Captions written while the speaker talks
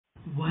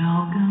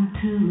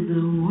to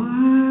the Word.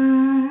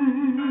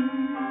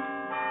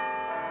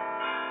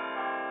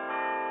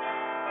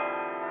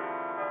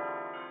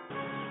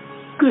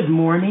 Good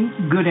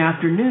morning, good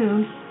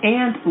afternoon,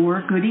 and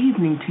or good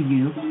evening to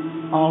you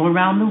all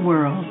around the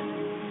world.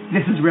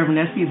 This is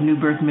RevEssie of New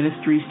Birth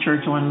Ministries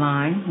Church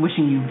Online,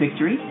 wishing you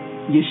victory,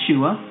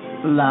 Yeshua,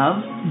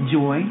 love,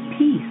 joy,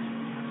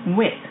 peace,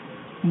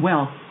 wit,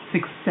 wealth,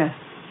 success,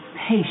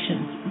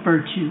 patience,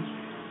 virtue,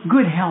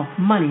 good health,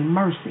 money,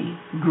 mercy,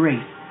 grace,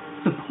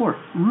 support,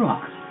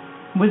 ruach,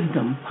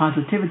 wisdom,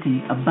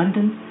 positivity,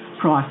 abundance,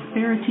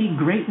 prosperity,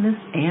 greatness,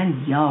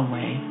 and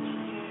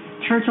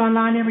Yahweh. Church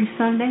online every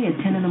Sunday at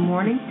 10 in the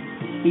morning,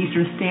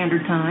 Eastern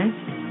Standard Time.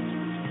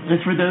 As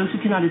for those who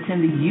cannot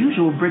attend the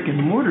usual brick and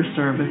mortar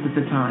service at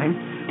the time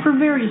for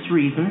various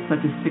reasons,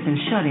 such as sick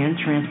and shut-in,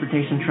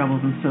 transportation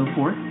troubles, and so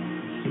forth,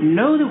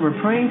 know that we're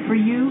praying for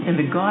you and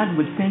that God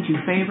would send you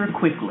favor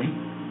quickly.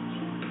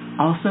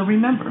 Also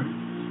remember,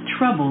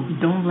 troubles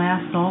don't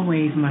last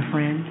always, my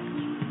friend.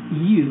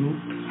 You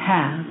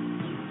have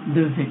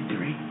the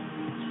victory.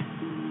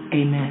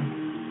 Amen.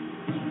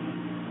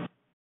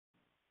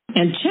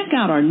 And check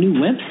out our new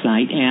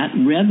website at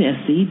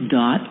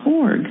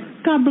RevEssie.org.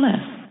 God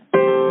bless.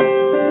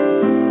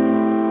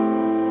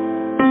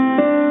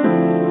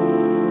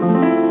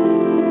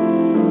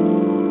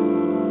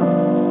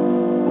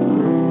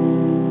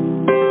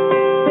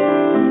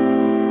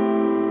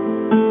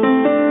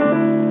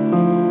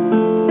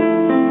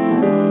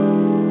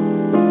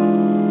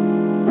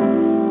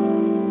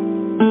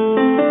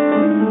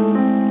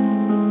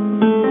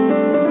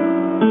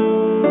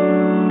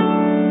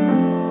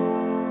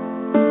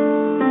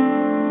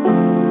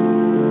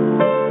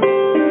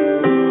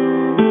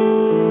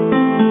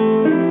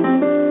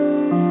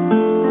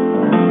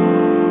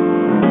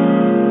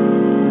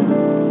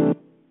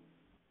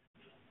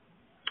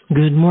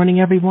 Good morning,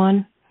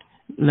 everyone.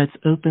 Let's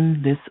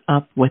open this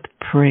up with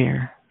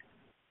prayer.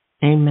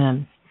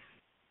 Amen.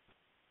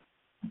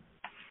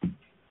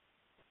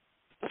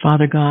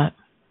 Father God,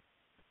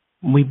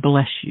 we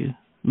bless you.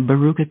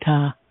 Baruch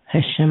atah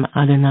Hashem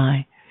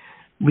Adonai.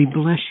 We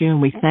bless you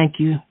and we thank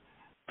you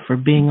for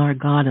being our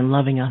God and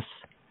loving us.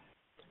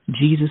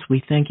 Jesus,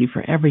 we thank you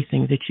for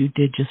everything that you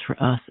did just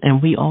for us.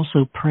 And we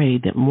also pray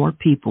that more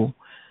people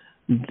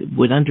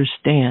would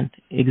understand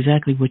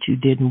exactly what you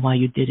did and why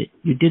you did it.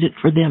 You did it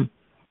for them.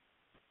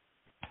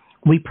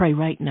 We pray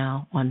right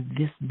now on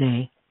this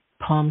day,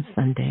 Palm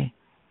Sunday,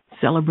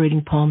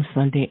 celebrating Palm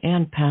Sunday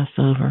and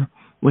Passover,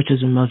 which is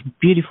the most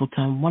beautiful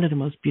time, one of the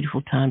most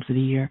beautiful times of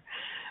the year.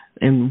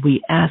 And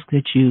we ask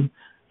that you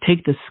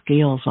take the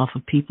scales off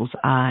of people's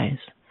eyes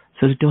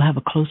so that they'll have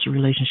a closer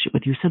relationship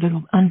with you, so that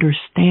they'll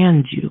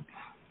understand you.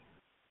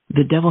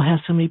 The devil has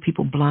so many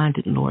people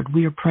blinded, Lord.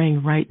 We are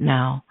praying right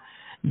now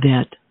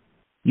that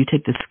you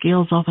take the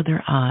scales off of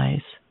their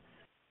eyes,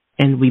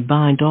 and we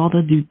bind all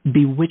the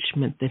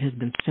bewitchment that has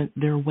been sent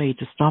their way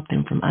to stop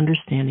them from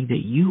understanding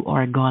that you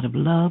are a God of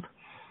love,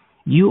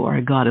 you are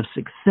a God of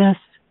success,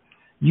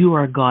 you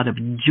are a God of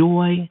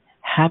joy,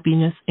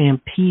 happiness,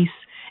 and peace,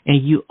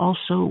 and you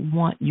also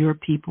want your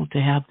people to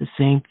have the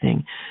same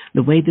thing.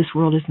 The way this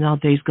world is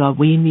nowadays, God,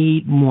 we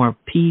need more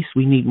peace,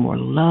 we need more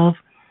love,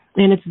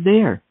 and it's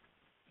there.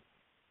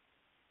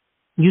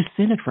 You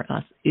sent it for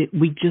us.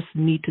 We just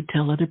need to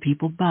tell other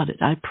people about it.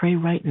 I pray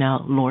right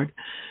now, Lord,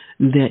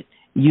 that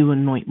you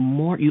anoint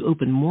more, you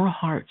open more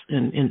hearts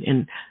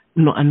and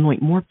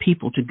anoint more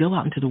people to go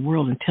out into the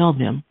world and tell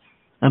them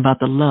about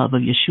the love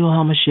of Yeshua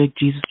HaMashiach,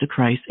 Jesus the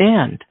Christ,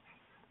 and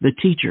the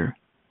teacher,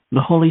 the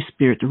Holy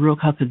Spirit, the Ruach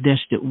HaKodesh,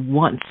 that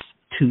wants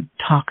to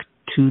talk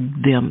to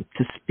them,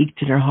 to speak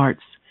to their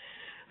hearts,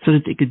 so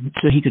that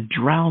he could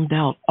drown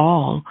out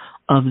all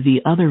of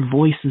the other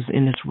voices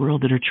in this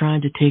world that are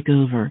trying to take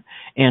over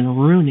and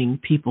ruining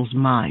people's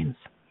minds.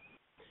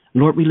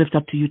 Lord, we lift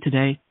up to you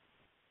today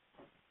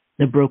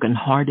the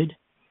brokenhearted,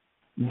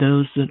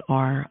 those that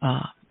are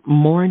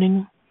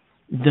mourning,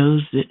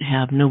 those that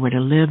have nowhere to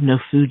live, no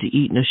food to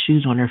eat, no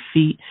shoes on their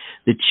feet,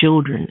 the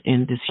children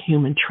in this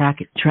human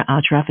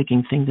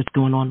trafficking thing that's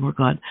going on, Lord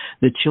God,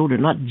 the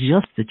children, not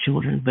just the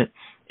children, but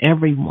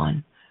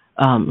everyone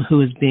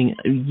who is being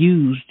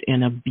used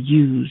and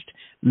abused.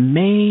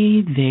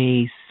 May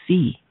they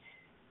see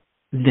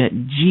that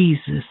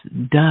Jesus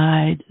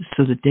died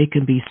so that they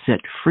can be set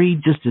free,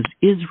 just as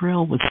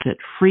Israel was set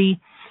free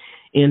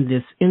in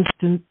this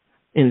instance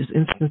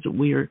that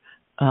we are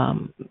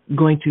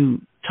going to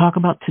talk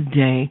about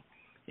today.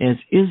 As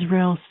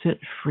Israel set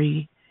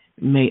free,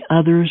 may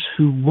others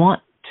who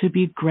want to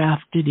be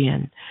grafted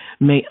in,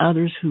 may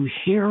others who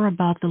hear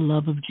about the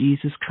love of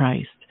Jesus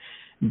Christ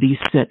be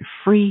set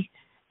free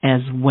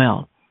as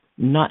well,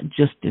 not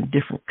just in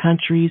different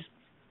countries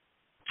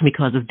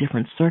because of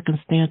different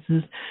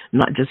circumstances,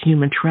 not just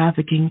human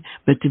trafficking,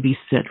 but to be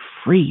set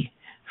free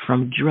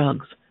from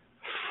drugs,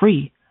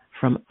 free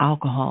from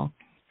alcohol,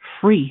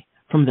 free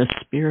from the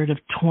spirit of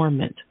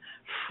torment,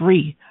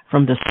 free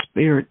from the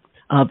spirit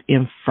of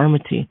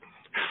infirmity,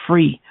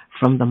 free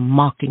from the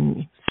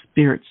mocking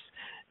spirits,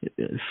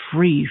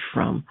 free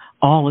from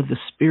all of the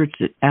spirits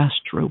that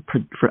astral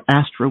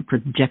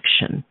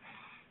projection,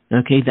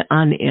 Okay, the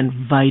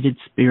uninvited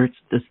spirits,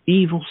 the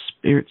evil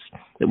spirits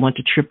that want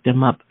to trip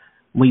them up,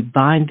 we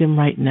bind them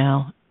right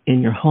now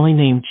in your holy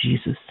name,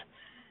 Jesus.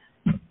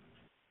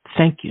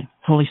 Thank you.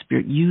 Holy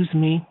Spirit, use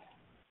me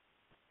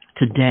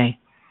today.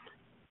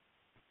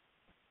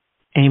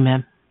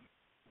 Amen.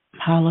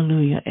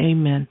 Hallelujah.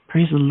 Amen.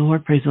 Praise the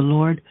Lord. Praise the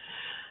Lord.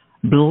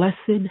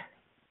 Blessed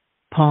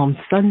Palm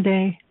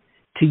Sunday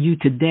to you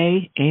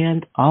today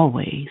and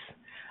always.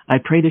 I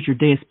pray that your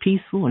day is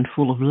peaceful and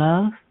full of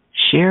love,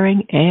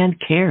 sharing, and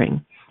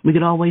caring. We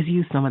could always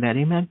use some of that.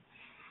 Amen.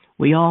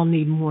 We all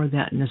need more of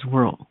that in this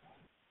world.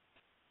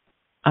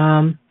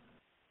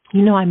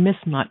 I miss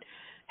not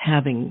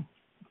having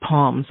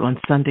palms on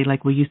Sunday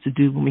like we used to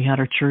do when we had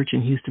our church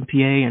in Houston, PA,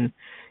 and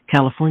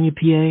California,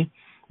 PA.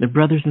 The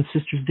brothers and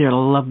sisters there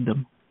loved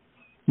them.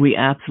 We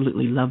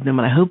absolutely love them,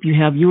 and I hope you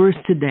have yours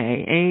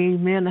today.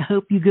 Amen. I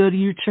hope you go to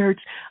your church.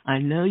 I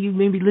know you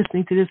may be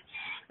listening to this.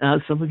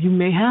 Some of you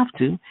may have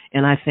to,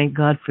 and I thank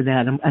God for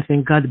that. I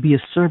thank God to be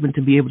a servant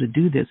to be able to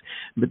do this.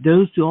 But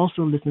those who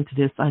also listen to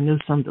this, I know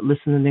some that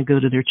listen and then go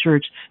to their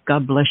church.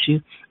 God bless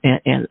you,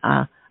 and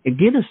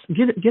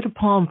get a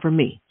palm for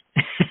me.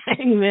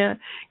 Amen.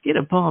 Get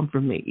a palm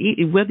from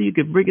me. Whether you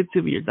could bring it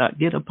to me or not,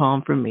 get a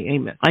palm from me.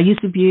 Amen. I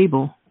used to be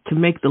able to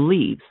make the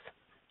leaves,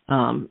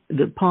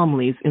 the palm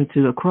leaves,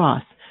 into a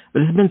cross.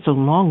 But it's been so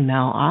long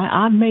now,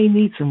 I may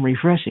need some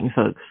refreshing,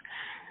 folks.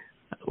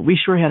 We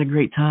sure had a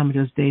great time in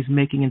those days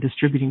making and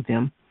distributing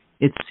them.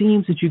 It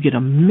seems that you get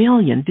 1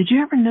 million. Did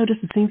you ever notice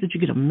it seems that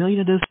you get 1 million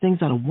of those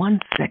things out of one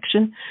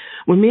section?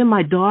 When me and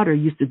my daughter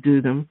used to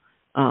do them,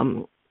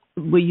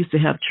 we used to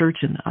have church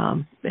in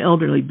the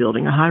elderly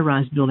building, a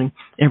high-rise building,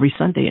 every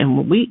Sunday. And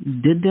when we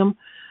did them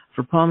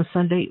for Palm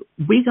Sunday,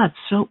 we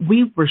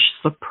were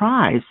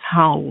surprised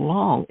how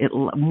long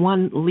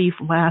one leaf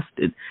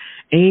lasted.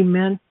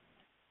 Amen.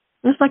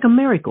 It's like a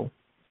miracle.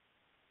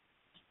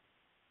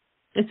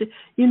 It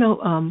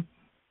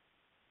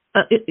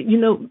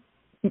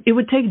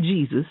would take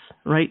Jesus,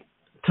 right,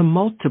 to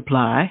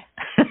multiply,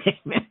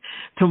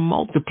 to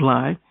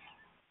multiply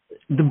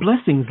the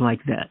blessings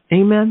like that.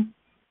 Amen.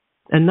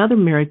 Another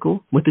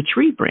miracle with the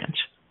tree branch,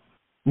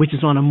 which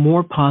is on a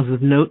more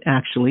positive note,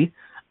 actually,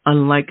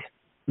 unlike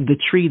the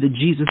tree that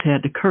Jesus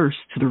had to curse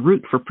to the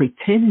root for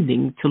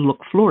pretending to look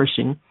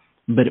flourishing,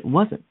 but it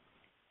wasn't.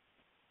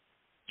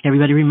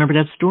 Everybody remember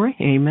that story?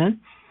 Amen.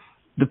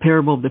 The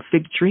parable of the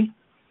fig tree.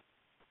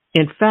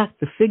 In fact,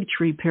 the fig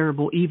tree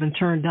parable even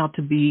turned out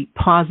to be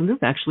positive,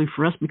 actually,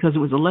 for us, because it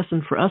was a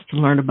lesson for us to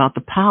learn about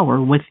the power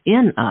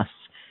within us.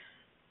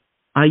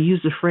 I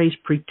use the phrase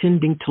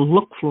pretending to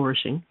look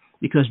flourishing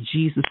because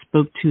Jesus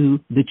spoke to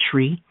the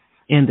tree,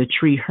 and the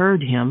tree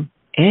heard him,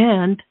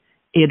 and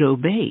it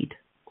obeyed.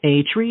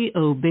 A tree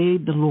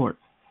obeyed the Lord.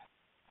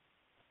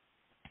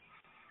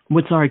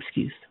 What's our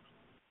excuse?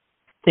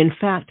 In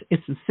fact,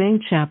 it's the same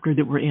chapter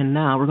that we're in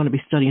now. We're going to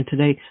be studying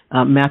today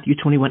Matthew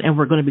 21, and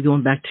we're going to be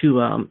going back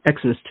to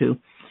Exodus 2,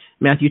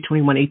 Matthew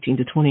 21, 18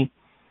 to 20.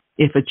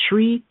 If a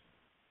tree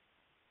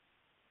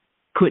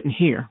couldn't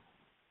hear,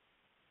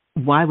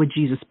 why would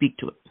Jesus speak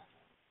to it?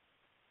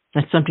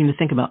 That's something to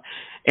think about.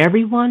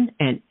 Everyone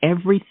and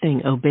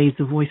everything obeys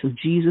the voice of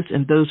Jesus,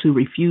 and those who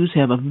refuse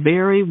have a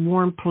very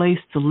warm place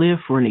to live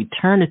for an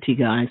eternity,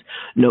 guys.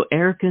 No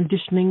air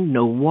conditioning,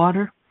 no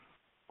water.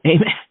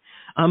 Amen.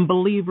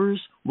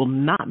 Unbelievers will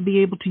not be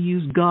able to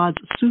use God's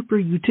super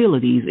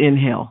utilities in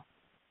hell.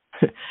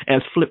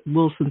 As Flip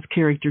Wilson's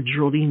character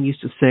Geraldine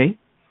used to say,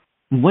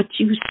 what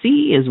you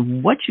see is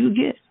what you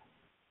get.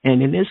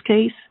 And in this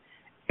case,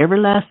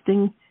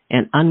 everlasting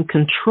and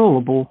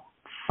uncontrollable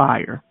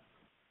fire.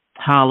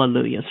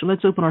 Hallelujah. So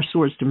let's open our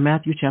swords to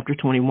Matthew chapter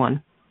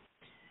 21.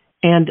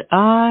 And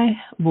I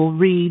will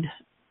read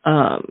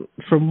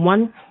from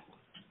 1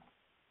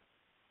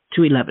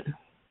 to 11.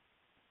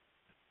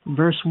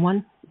 Verse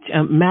 1.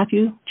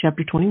 Matthew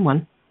chapter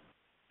 21,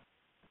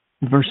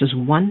 verses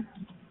 1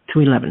 to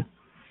 11.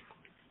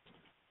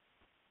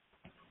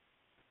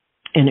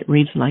 And it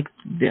reads like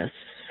this.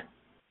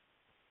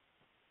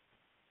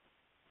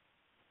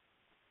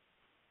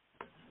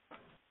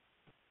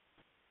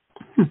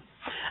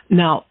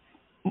 Now,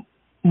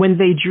 when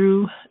they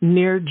drew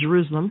near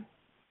Jerusalem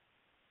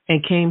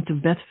and came to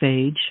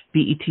Bethphage,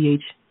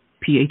 Bethphage,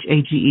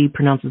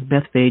 pronounces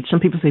Bethphage.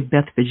 Some people say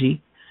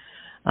Bethphage,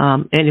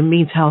 and it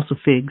means house of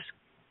figs.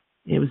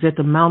 It was at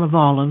the Mount of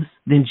Olives.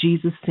 Then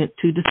Jesus sent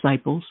 2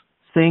 disciples,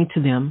 saying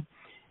to them,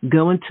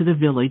 go into the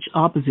village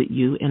opposite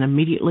you, and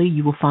immediately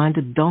you will find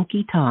a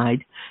donkey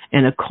tied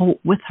and a colt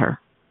with her.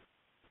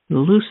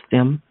 Loose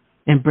them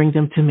and bring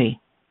them to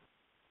me.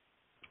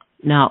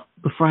 Now,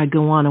 before I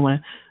go on, I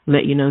want to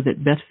let you know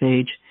that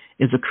Bethphage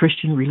is a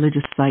Christian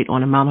religious site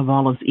on the Mount of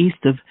Olives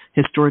east of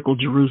historical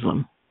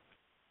Jerusalem.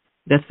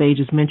 Bethphage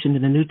is mentioned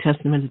in the New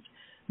Testament as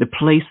the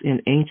place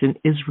in ancient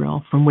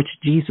Israel from which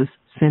Jesus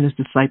sent his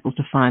disciples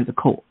to find the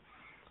colt.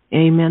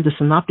 Amen. The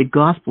Synoptic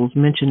Gospels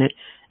mention it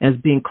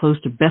as being close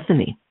to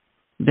Bethany.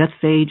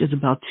 Bethphage is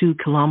about 2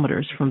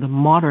 kilometers from the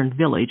modern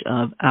village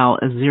of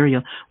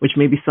Al-Azariah, which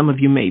maybe some of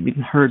you may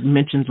have heard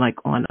mentioned like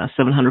on a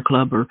 700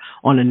 Club or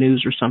on the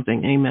news or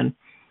something. Amen.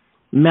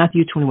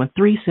 Matthew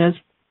 21:3 says,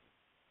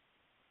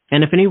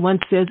 and if anyone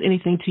says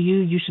anything to you,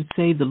 you should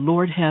say, the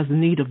Lord has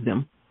need of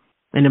them,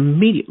 and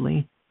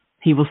immediately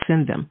he will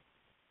send them.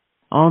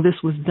 All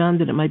this was done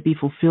that it might be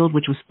fulfilled,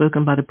 which was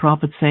spoken by the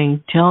prophet,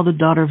 saying, tell the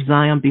daughter of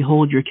Zion,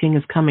 behold, your king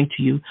is coming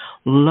to you,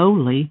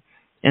 lowly,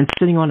 and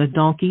sitting on a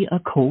donkey, a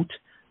colt,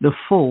 the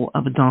foal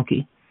of a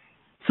donkey.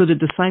 So the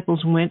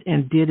disciples went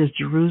and did as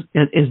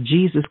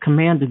Jesus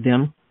commanded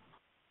them.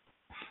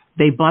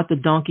 They bought the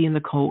donkey and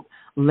the colt,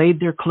 laid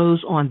their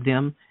clothes on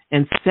them,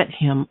 and set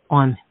him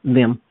on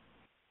them.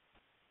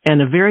 And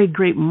a very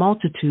great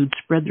multitude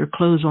spread their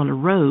clothes on the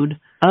road.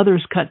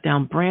 Others cut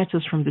down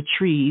branches from the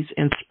trees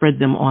and spread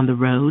them on the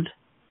road.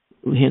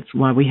 Hence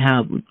why we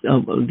have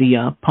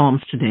the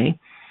palms today.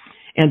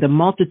 And the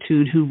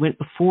multitude who went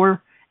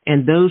before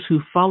and those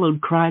who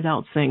followed cried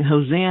out, saying,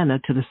 Hosanna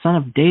to the Son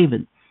of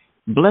David.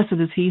 Blessed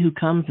is he who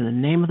comes in the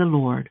name of the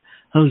Lord.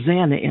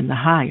 Hosanna in the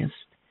highest.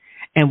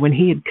 And when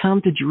he had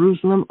come to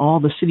Jerusalem, all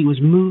the city was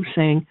moved,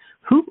 saying,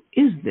 who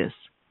is this?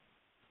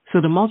 So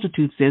the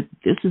multitude said,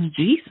 this is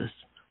Jesus,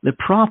 the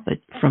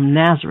prophet from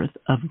Nazareth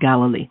of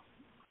Galilee.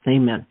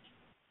 Amen.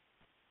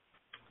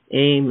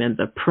 Amen.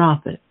 The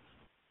prophet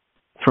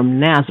from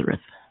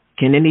Nazareth.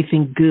 Can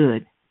anything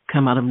good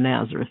come out of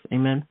Nazareth?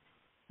 Amen.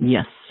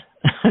 Yes.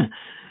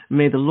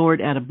 May the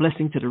Lord add a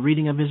blessing to the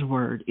reading of his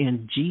word.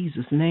 In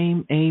Jesus'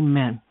 name,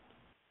 amen.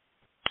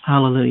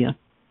 Hallelujah.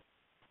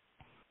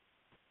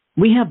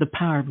 We have the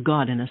power of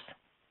God in us.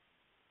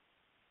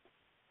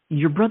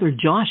 Your brother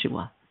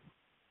Joshua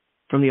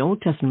from the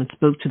Old Testament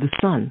spoke to the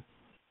sun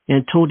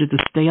and told it to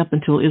stay up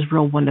until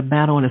Israel won the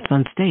battle, and the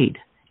sun stayed.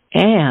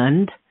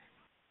 And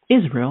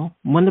Israel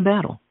won the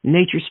battle.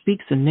 Nature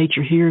speaks and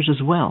nature hears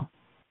as well.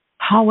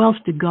 How else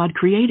did God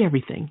create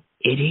everything?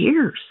 It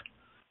hears.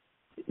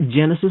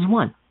 Genesis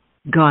 1.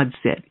 God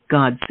said,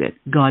 God said,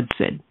 God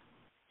said,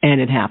 and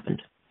it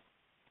happened.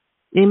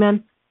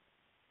 Amen.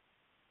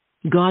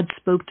 God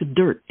spoke to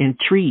dirt and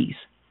trees,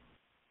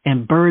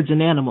 and birds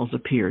and animals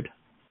appeared.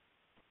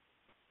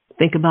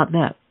 Think about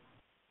that.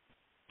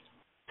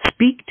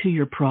 Speak to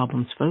your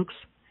problems, folks,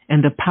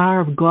 and the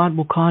power of God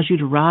will cause you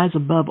to rise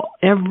above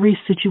every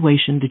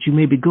situation that you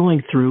may be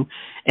going through,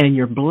 and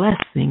your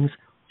blessings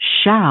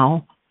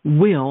shall,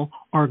 will,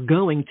 are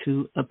going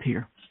to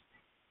appear.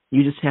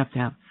 You just have to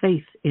have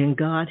faith in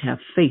God, have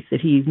faith that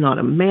he's not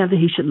a man that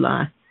he should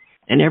lie,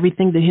 and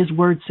everything that his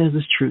word says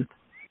is truth.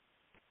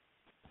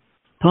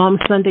 Palm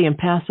Sunday and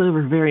Passover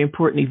are very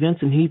important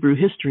events in Hebrew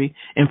history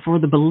and for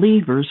the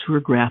believers who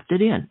are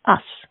grafted in,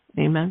 us.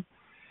 Amen.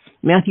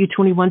 Matthew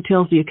 21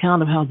 tells the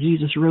account of how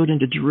Jesus rode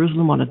into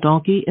Jerusalem on a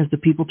donkey as the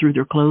people threw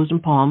their clothes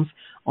and palms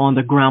on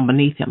the ground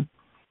beneath him.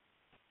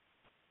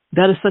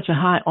 That is such a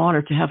high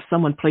honor to have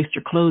someone place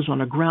their clothes on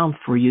the ground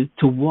for you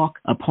to walk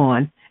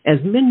upon, as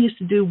men used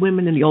to do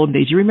women in the old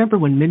days. You remember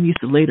when men used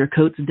to lay their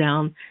coats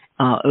down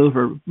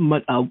over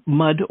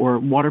mud or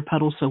water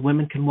puddles so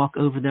women can walk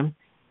over them?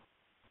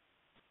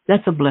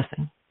 That's a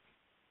blessing.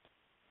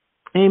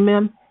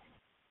 Amen.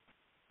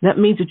 That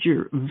means that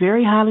you're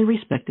very highly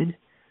respected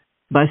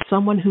by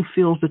someone who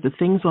feels that the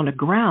things on the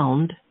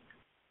ground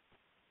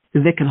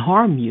that can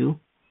harm you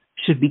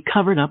should be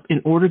covered up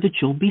in order that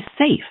you'll be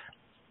safe.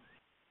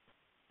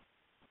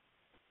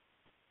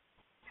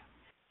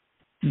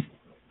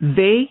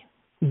 They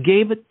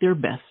gave it their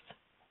best.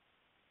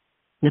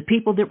 The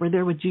people that were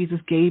there with Jesus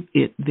gave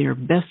it their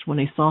best when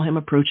they saw him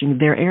approaching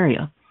their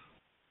area.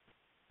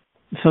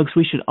 Folks,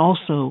 we should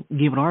also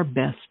give it our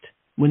best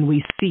when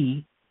we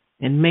see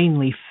and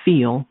mainly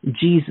feel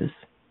Jesus,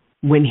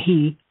 when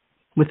he,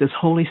 with his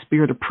Holy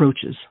Spirit,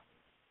 approaches.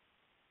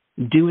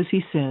 Do as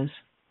he says.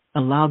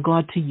 Allow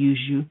God to use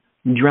you.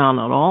 Drown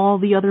out all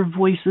the other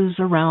voices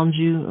around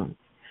you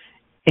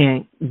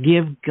and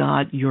give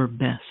God your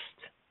best.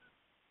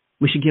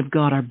 We should give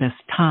God our best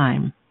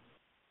time.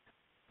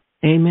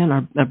 Amen.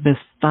 Our best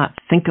thought.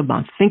 Think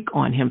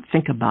on him.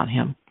 Think about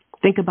him.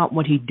 Think about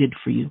what he did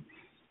for you.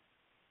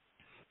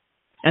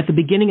 At the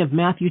beginning of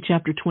Matthew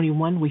chapter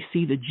 21, we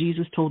see that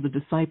Jesus told the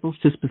disciples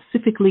to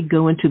specifically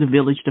go into the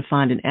village to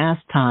find an ass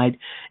tied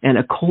and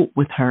a colt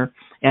with her,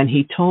 and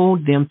he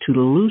told them to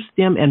loose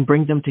them and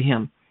bring them to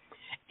him.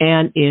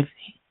 And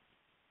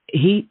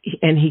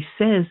he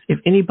says, if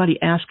anybody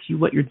asks you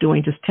what you're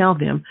doing, just tell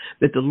them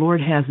that the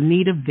Lord has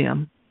need of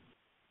them.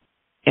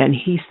 And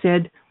he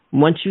said,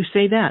 once you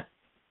say that,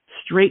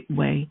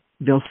 straightway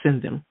they'll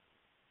send them.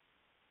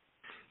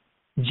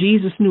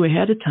 Jesus knew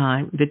ahead of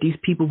time that these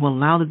people will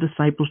allow the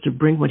disciples to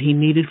bring what he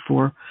needed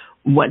for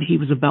what he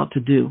was about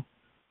to do.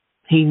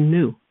 He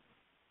knew.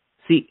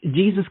 See,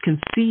 Jesus can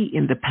see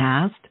in the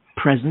past,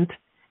 present,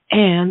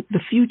 and the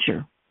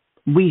future.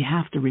 We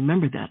have to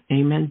remember that.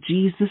 Amen.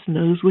 Jesus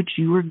knows what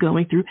you are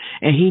going through,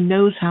 and he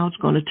knows how it's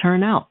going to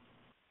turn out.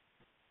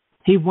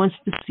 He wants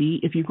to see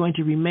if you're going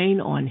to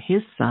remain on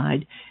his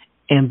side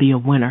and be a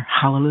winner.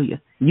 Hallelujah.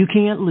 You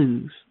can't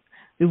lose.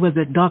 It was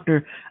that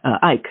Dr.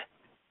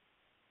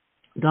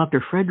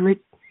 Frederick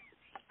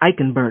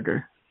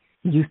Eichenberger.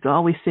 used to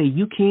always say,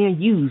 you can't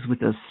use with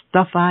the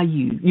stuff I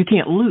use. You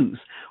can't lose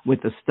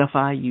with the stuff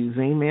I use.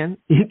 Amen.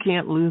 You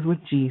can't lose with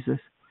Jesus.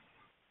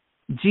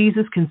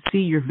 Jesus can see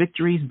your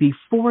victories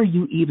before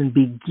you even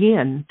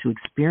begin to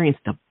experience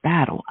the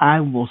battle.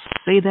 I will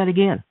say that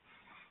again.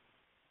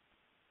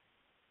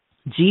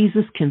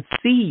 Jesus can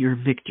see your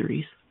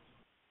victories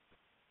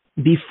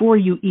before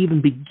you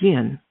even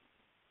begin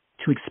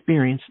to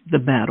experience the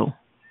battle.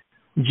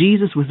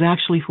 Jesus was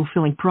actually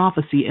fulfilling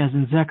prophecy, as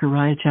in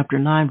Zechariah chapter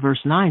 9, verse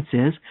 9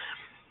 says,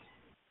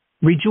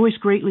 Rejoice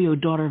greatly, O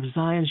daughter of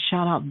Zion.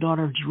 Shout out,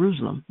 daughter of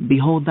Jerusalem.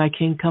 Behold, thy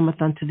king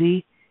cometh unto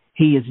thee.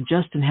 He is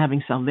just and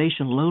having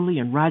salvation, lowly,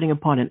 and riding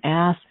upon an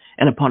ass,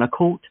 and upon a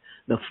colt,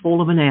 the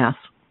foal of an ass.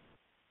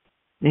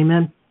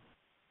 Amen.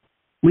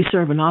 We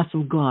serve an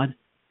awesome God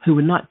who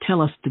would not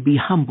tell us to be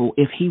humble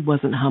if he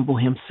wasn't humble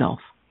himself.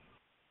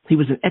 He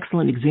was an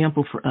excellent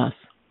example for us.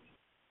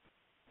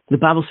 The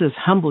Bible says,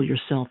 humble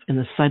yourself in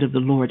the sight of the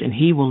Lord, and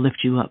he will lift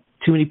you up.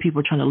 Too many people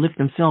are trying to lift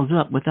themselves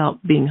up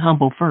without being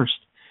humble first.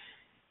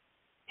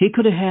 He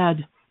could have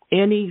had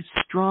any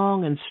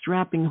strong and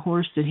strapping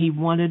horse that he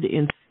wanted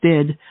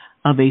instead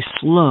of a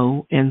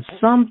slow and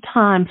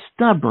sometimes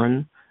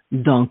stubborn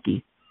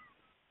donkey.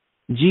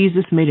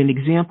 Jesus made an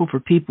example for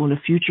people in the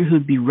future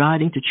who'd be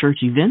riding to church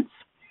events,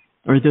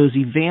 or those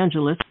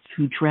evangelists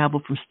who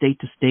travel from state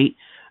to state,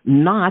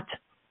 not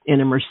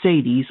in a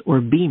Mercedes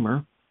or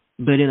Beamer,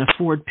 but in a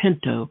Ford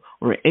Pinto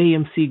or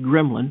AMC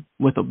Gremlin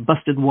with a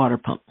busted water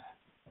pump.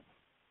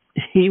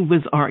 He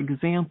was our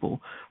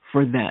example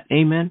for that.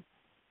 Amen.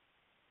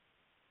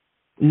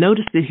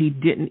 Notice that he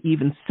didn't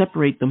even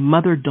separate the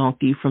mother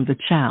donkey from the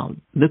child,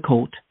 the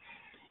colt,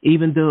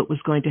 even though it was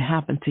going to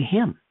happen to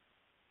him.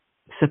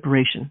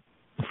 Separation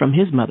from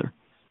his mother.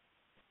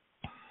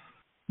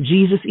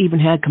 Jesus even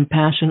had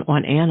compassion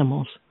on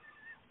animals.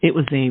 It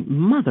was a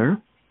mother,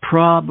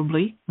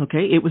 probably,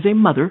 it was a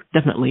mother,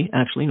 definitely,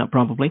 actually, not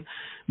probably,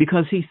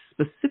 because he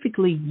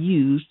specifically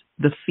used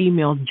the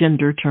female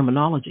gender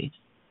terminology.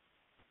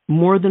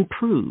 More than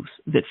proves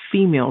that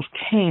females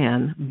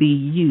can be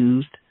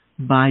used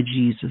by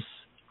Jesus.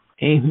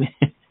 Amen.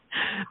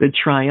 The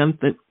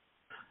triumphant,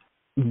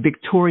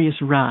 victorious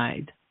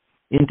ride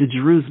into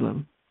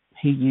Jerusalem,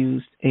 he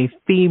used a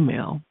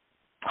female.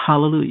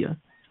 Hallelujah.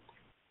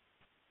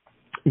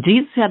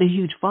 Jesus had a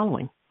huge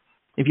following.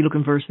 If you look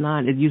in verse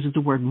 9, it uses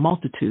the word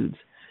multitudes.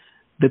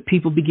 The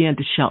people began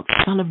to shout,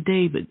 Son of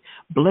David,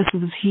 blessed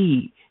is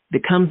he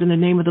that comes in the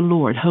name of the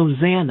Lord.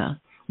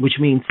 Hosanna, which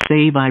means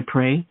save, I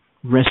pray,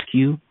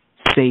 rescue,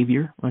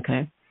 savior.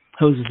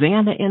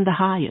 Hosanna in the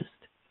highest.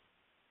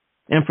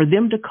 And for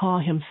them to call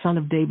him Son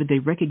of David, they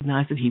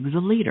recognized that he was a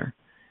leader.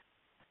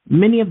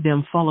 Many of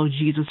them followed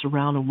Jesus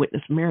around and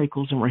witnessed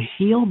miracles and were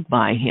healed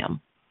by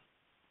him.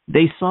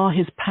 They saw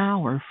his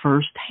power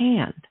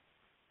firsthand.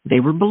 They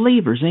were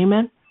believers,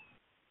 amen,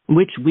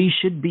 which we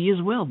should be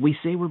as well. We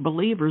say we're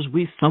believers.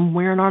 We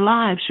somewhere in our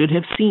lives should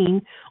have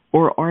seen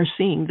or are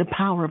seeing the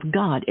power of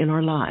God in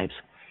our lives.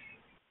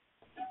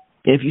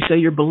 If you say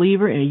you're a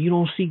believer and you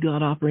don't see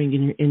God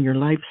operating in your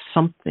life,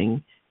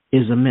 something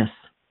is amiss.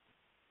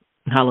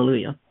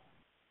 Hallelujah.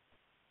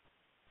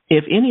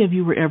 If any of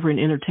you were ever in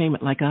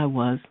entertainment like I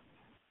was,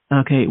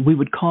 we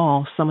would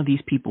call some of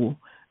these people,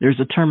 there's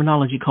a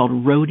terminology called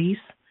roadies.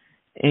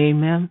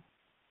 Amen.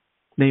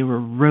 They were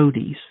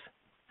roadies.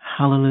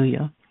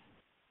 Hallelujah.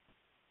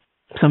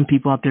 Some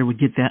people out there would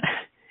get that.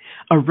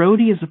 A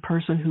roadie is a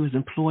person who is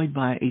employed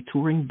by a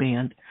touring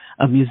band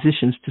of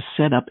musicians to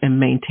set up and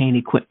maintain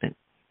equipment.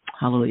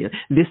 Hallelujah.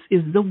 This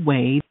is the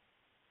way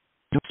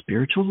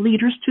spiritual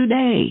leaders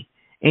today,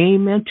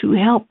 amen, to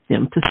help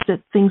them, to set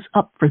things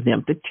up for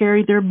them, to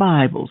carry their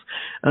Bibles,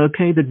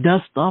 the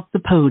dust off the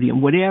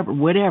podium,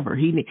 whatever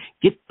he needs,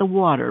 get the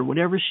water,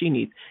 whatever she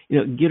needs,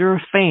 get her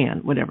a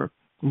fan, whatever.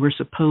 We're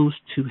supposed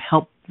to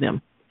help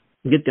them,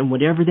 get them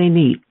whatever they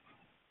need.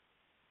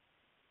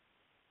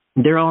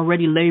 They're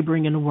already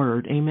laboring in the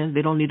word, amen.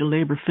 They don't need to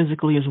labor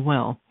physically as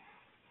well.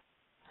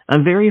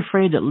 I'm very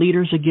afraid that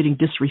leaders are getting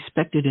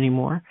disrespected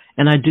anymore,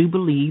 and I do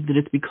believe that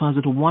it's because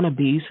of the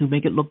wannabes who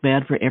make it look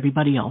bad for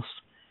everybody else.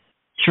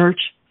 Church,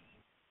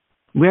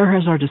 where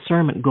has our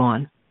discernment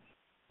gone?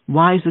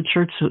 Why is the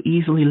church so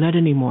easily led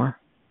anymore?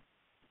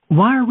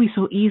 Why are we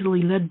so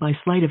easily led by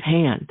sleight of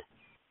hand?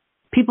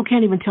 People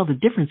can't even tell the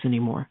difference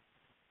anymore.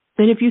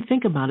 Then if you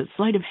think about it,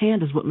 sleight of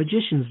hand is what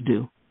magicians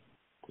do.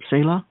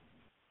 Selah?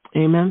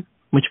 Amen?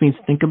 Which means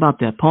think about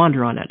that.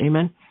 Ponder on that.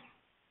 Amen?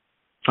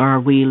 Are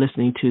we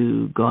listening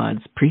to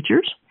God's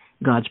preachers,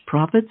 God's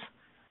prophets,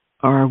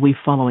 or are we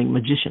following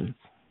magicians?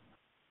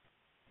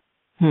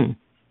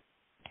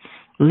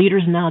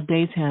 Leaders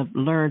nowadays have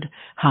learned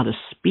how to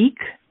speak,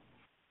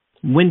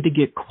 when to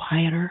get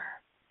quieter,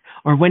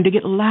 or when to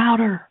get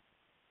louder,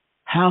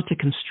 how to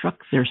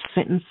construct their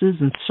sentences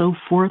and so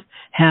forth,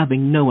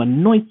 having no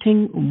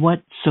anointing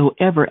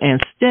whatsoever,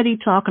 and steady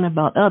talking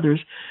about others,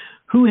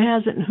 who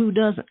has it and who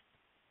doesn't.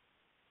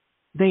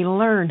 They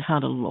learn how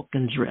to look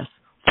and dress,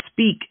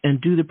 speak and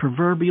do the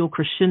proverbial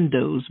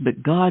crescendos,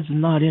 but God's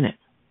not in it.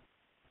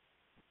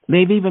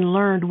 They've even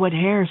learned what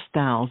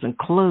hairstyles and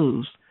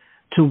clothes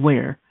to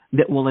wear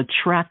that will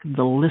attract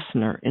the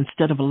listener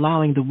instead of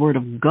allowing the Word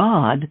of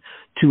God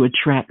to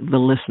attract the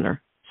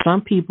listener.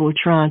 Some people are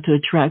trying to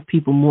attract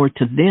people more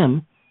to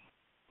them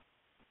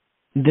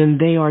than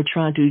they are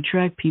trying to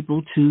attract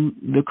people to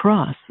the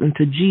cross and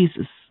to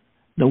Jesus,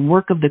 the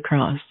work of the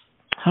cross.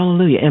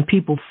 Hallelujah. And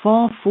people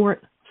fall for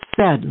it,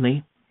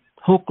 sadly,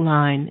 hook,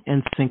 line,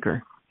 and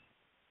sinker.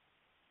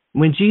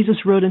 When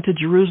Jesus rode into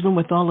Jerusalem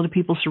with all of the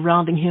people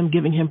surrounding him,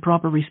 giving him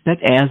proper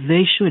respect, as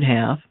they should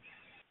have,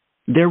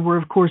 there were,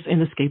 of course,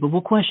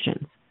 inescapable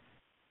questions.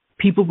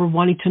 People were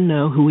wanting to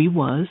know who he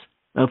was,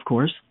 of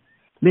course.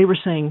 They were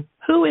saying,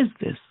 "Who is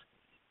this?"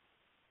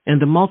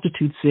 And the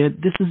multitude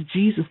said, "This is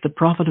Jesus, the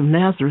prophet of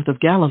Nazareth of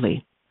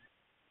Galilee."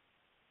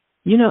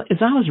 You know,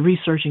 as I was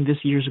researching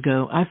this years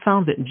ago, I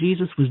found that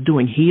Jesus was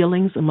doing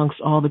healings amongst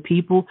all the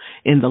people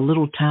in the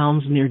little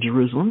towns near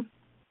Jerusalem.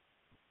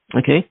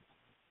 Okay?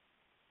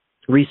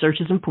 Research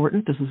is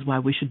important. This is why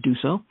we should do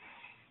so.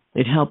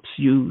 It helps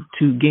you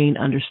to gain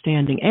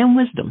understanding and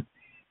wisdom.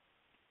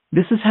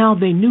 This is how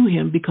they knew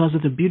him, because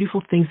of the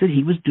beautiful things that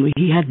he was doing,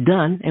 he had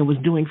done and was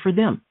doing for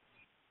them.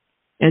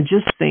 And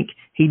just think,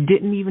 he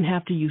didn't even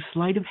have to use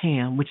sleight of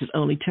hand, which is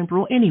only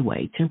temporal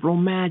anyway, temporal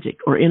magic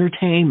or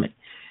entertainment.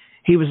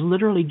 He was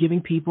literally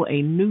giving people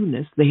a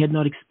newness they had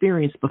not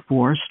experienced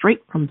before,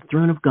 straight from the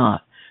throne of God,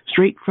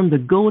 straight from the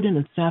golden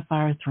and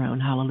sapphire throne.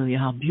 Hallelujah.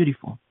 How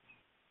beautiful.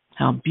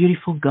 How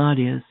beautiful God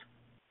is.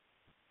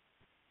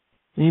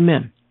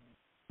 Amen.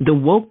 The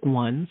woke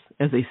ones,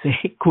 as they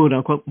say, quote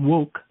unquote,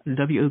 woke,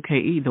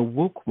 W-O-K-E, the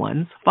woke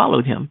ones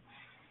followed him.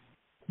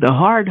 The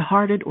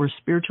hard-hearted or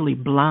spiritually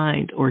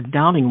blind or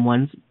doubting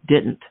ones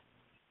didn't.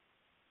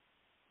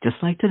 Just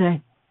like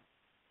today.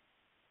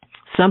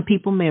 Some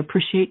people may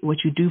appreciate what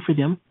you do for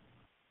them,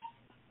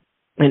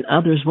 and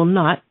others will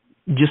not,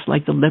 just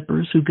like the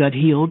lepers who got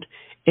healed,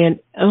 and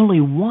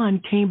only one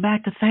came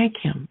back to thank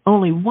him.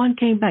 Only one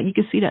came back. You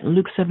can see that in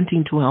Luke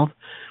 17:12.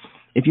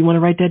 If you want to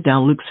write that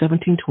down, Luke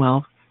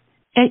 17:12.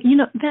 And, you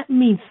know, that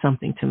means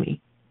something to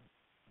me.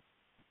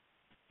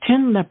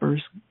 10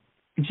 lepers,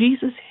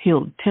 Jesus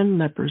healed 10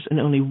 lepers, and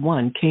only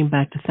one came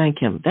back to thank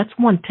him. That's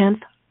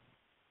 1/10.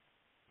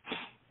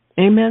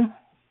 Amen.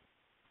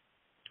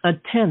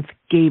 1/10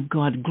 gave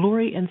God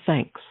glory and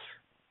thanks.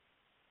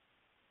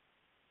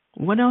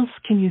 What else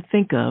can you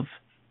think of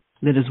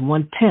that is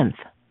 1/10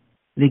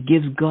 that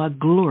gives God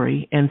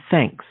glory and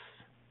thanks?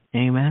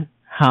 Amen.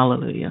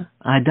 Hallelujah.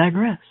 I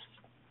digress.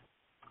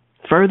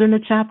 Further in the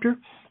chapter,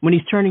 when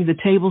he's turning the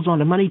tables on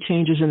the money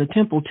changers in the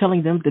temple,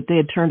 telling them that they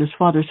had turned his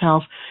father's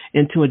house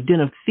into a den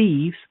of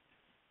thieves,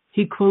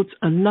 he quotes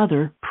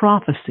another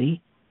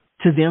prophecy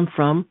to them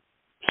from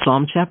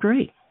Psalm chapter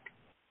 8.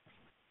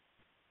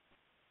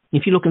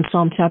 If you look in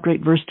Psalm chapter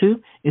 8, verse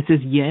 2, it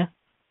says, "Yea,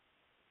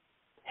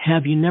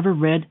 have you never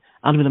read,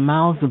 out of the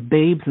mouths of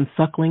babes and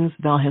sucklings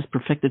thou hast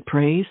perfected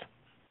praise?"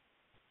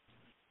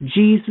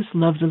 Jesus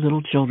loves the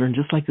little children,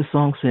 just like the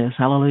song says.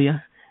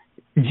 Hallelujah.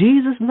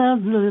 Jesus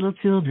loves the little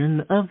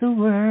children of the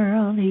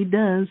world. He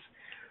does.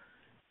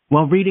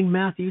 While reading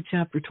Matthew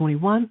chapter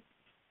 21,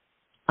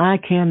 I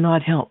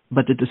cannot help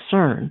but to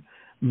discern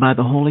by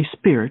the Holy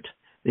Spirit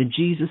that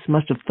Jesus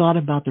must have thought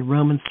about the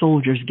Roman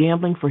soldiers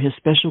gambling for his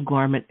special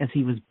garment as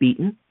he was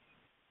beaten,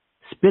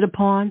 spit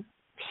upon,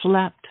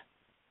 slapped,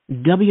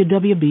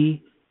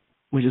 WWB,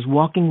 which is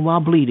walking while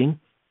bleeding,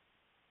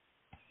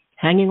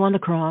 hanging on the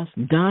cross,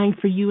 dying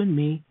for you and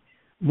me,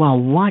 while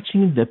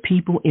watching the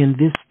people in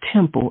this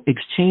temple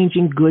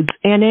exchanging goods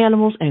and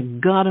animals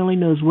and God only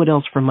knows what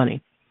else for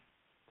money.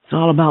 It's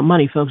all about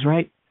money, folks,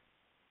 right?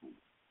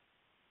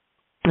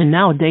 And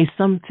nowadays,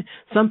 some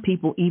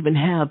people even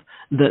have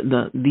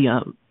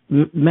the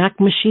Mac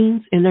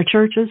machines in their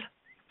churches.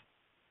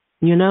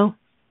 You know.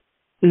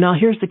 Now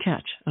here's the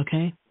catch.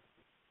 Okay.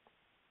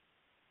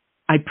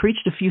 I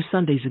preached a few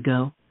Sundays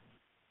ago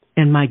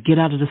in my "Get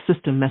Out of the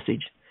System"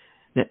 message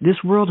that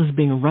this world is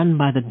being run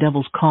by the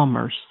devil's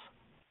commerce.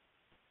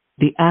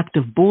 The act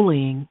of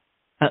bullying,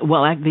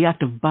 the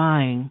act of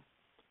buying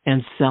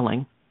and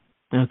selling.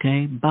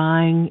 Okay,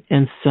 buying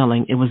and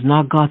selling. It was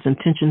not God's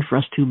intention for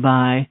us to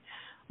buy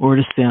or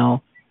to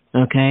sell.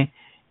 Okay.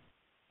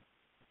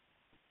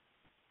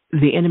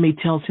 The enemy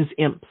tells his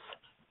imps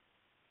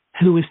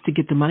who is to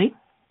get the money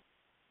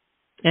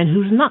and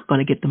who's not going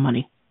to get the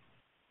money.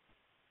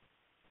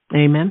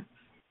 Amen.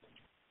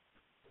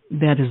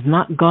 That is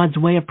not God's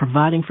way of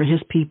providing for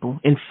his people.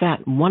 In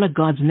fact, one of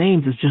God's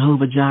names is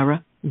Jehovah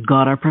Jireh,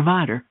 God our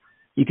provider.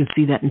 You can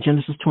see that in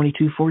Genesis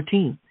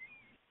 22:14.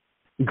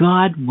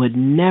 God would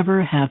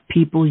never have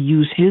people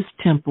use his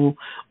temple,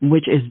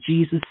 which, as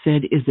Jesus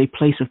said, is a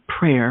place of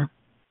prayer,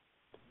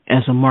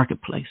 as a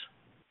marketplace.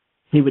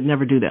 He would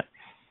never do that.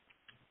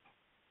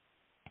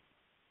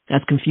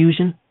 That's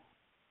confusion.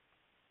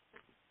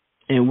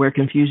 And where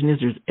confusion is,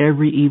 there's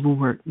every evil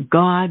work.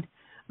 God,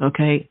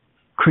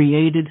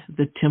 created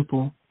the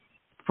temple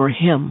for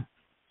him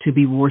to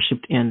be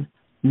worshipped in,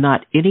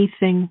 not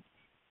anything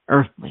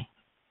earthly,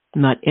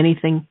 not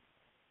anything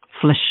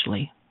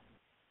fleshly,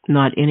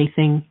 not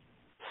anything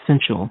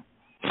sensual.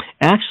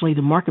 Actually,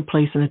 the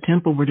marketplace and the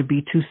temple were to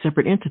be two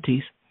separate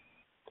entities.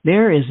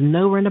 There is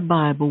nowhere in the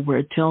Bible where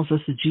it tells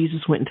us that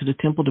Jesus went into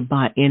the temple to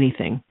buy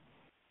anything.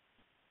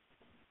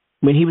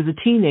 When he was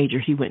a teenager,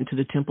 he went into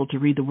the temple to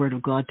read the word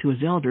of God to his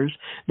elders.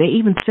 They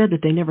even said that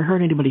they never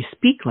heard anybody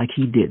speak like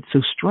he did, so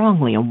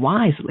strongly and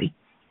wisely.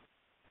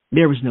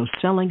 There was no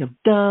selling of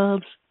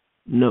doves,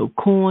 no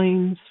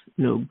coins,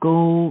 no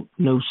gold,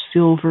 no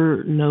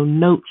silver, no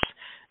notes,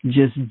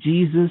 just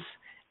Jesus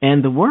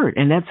and the word.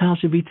 And that's how it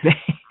should be today.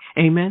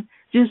 Amen.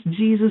 Just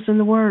Jesus and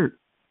the word.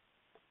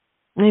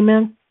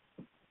 Amen.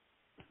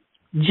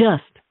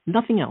 Just,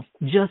 nothing else,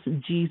 just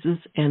Jesus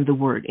and the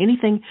Word.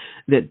 Anything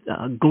that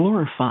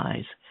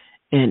glorifies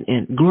and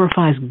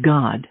glorifies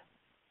God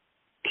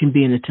can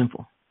be in the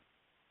temple.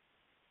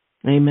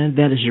 Amen.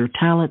 That is your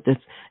talent.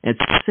 That's at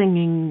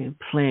singing,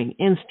 playing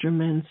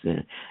instruments,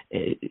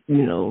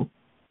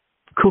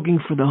 cooking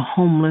for the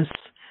homeless,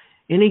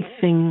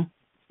 anything,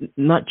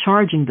 not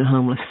charging the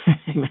homeless,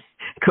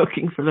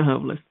 cooking for the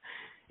homeless.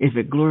 If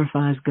it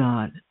glorifies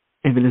God,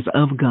 if it is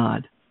of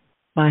God,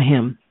 by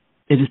Him,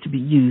 it is to be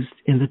used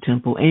in the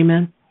temple.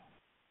 Amen?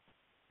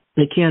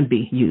 It can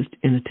be used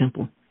in the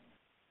temple.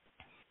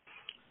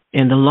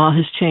 And the law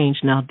has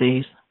changed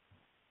nowadays.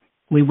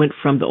 We went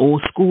from the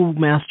old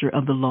schoolmaster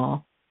of the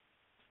law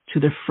to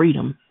the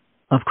freedom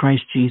of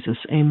Christ Jesus.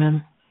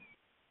 Amen?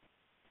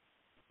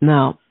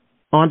 Now,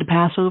 on to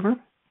Passover.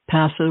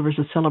 Passover is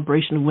a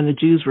celebration of when the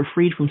Jews were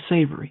freed from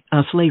slavery.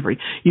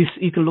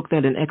 You can look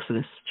that in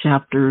Exodus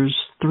chapters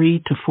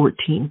 3 to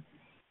 14.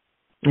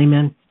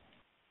 Amen?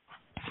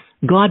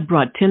 God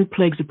brought 10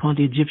 plagues upon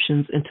the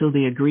Egyptians until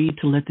they agreed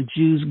to let the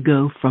Jews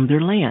go from their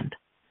land.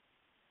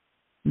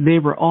 They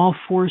were all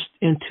forced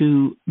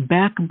into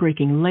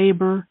back-breaking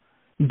labor,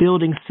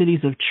 building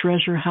cities of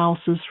treasure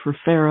houses for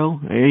Pharaoh.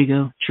 There you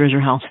go,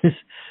 treasure houses.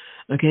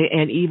 Okay,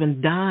 and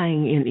even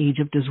dying in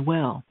Egypt as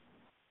well.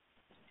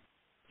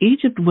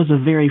 Egypt was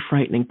a very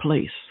frightening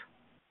place.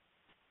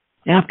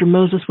 After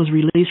Moses was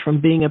released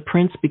from being a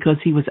prince because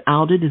he was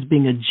outed as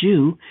being a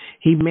Jew,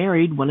 he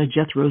married one of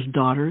Jethro's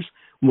daughters,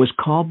 was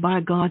called by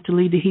God to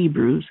lead the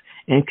Hebrews,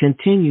 and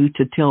continued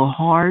to tell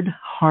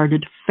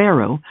hard-hearted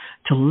Pharaoh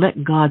to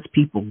let God's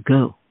people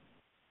go.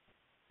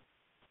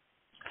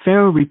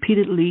 Pharaoh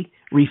repeatedly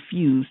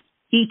refused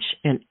each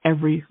and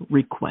every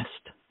request.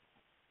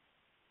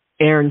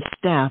 Aaron's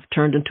staff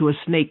turned into a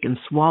snake and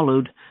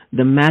swallowed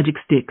the magic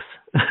sticks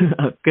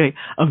of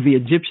the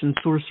Egyptian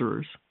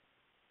sorcerers.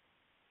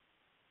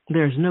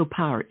 There is no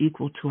power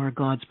equal to our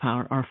God's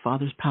power, our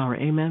Father's power.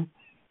 Amen?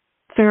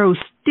 Pharaoh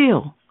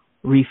still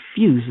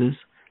refuses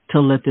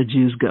to let the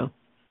Jews go.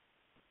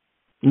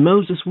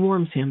 Moses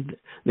warns him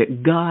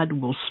that God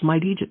will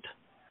smite Egypt.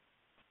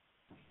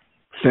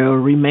 Pharaoh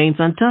remains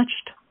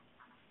untouched,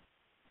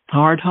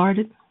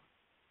 hard-hearted,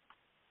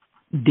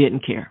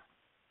 didn't care.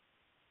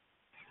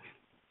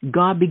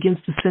 God begins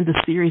to send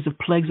a series of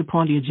plagues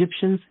upon the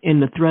Egyptians. In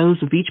the throes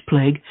of each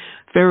plague,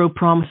 Pharaoh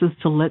promises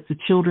to let the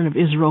children of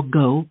Israel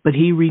go, but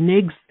he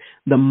reneges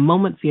the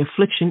moment the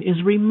affliction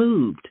is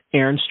removed.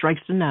 Aaron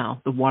strikes the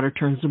Nile, the water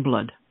turns to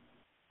blood.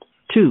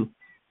 2,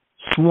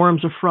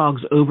 swarms of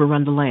frogs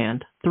overrun the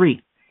land.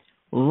 3,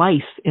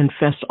 lice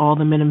infest all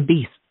the men and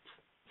beasts.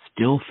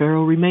 Still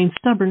Pharaoh remains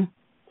stubborn.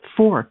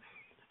 4,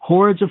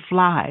 hordes of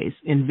flies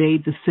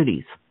invade the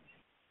cities.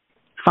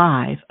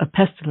 5, a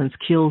pestilence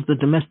kills the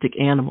domestic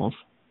animals.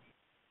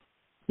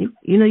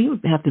 You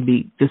have to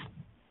be, this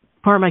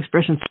part of my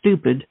expression,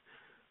 stupid,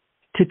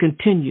 to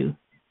continue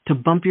to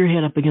bump your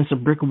head up against a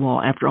brick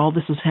wall after all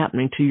this is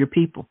happening to your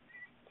people.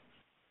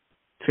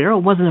 Pharaoh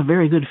wasn't a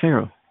very good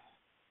Pharaoh.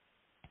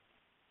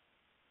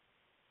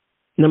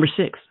 Number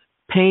 6,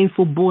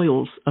 painful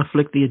boils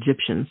afflict the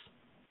Egyptians.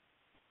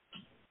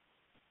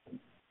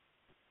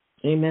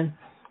 Amen.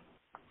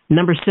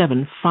 Number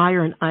 7,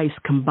 fire and ice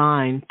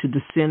combine to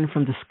descend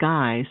from the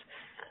skies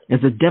as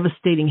a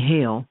devastating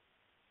hail.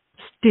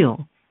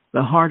 Still,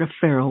 the heart of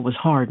Pharaoh was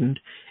hardened,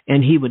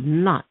 and he would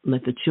not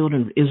let the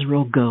children of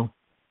Israel go,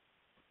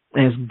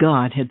 as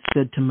God had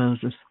said to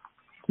Moses.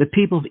 The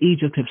people of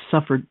Egypt have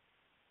suffered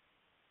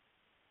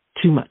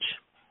too much.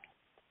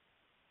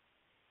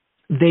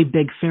 They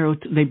begged Pharaoh,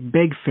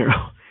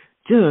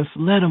 just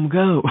let them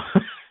go.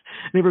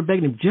 They were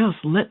begging him, just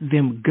let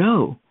them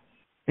go.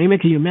 Amen.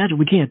 Can you imagine?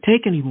 We can't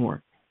take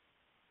anymore.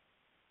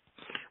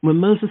 When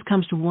Moses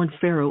comes to warn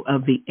Pharaoh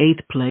of the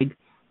 8th plague,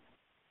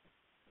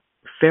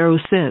 Pharaoh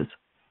says,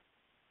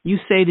 you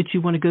say that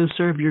you want to go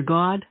serve your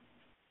God?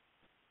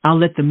 I'll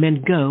let the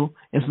men go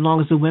as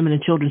long as the women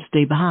and children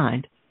stay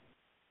behind.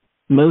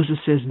 Moses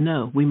says,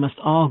 no, we must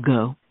all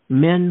go.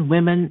 Men,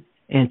 women,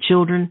 and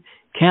children,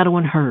 cattle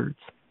and herds.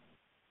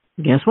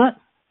 Guess what?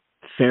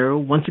 Pharaoh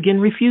once again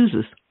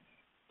refuses.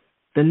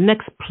 The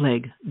next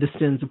plague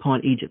descends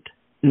upon Egypt.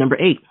 Number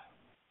 8,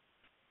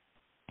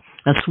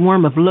 a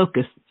swarm of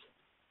locusts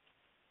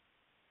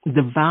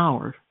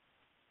devoured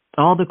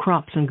all the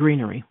crops and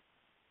greenery.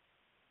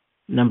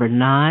 Number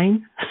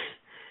 9,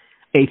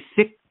 a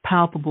thick,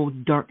 palpable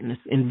darkness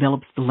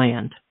envelops the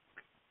land.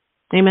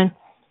 Amen.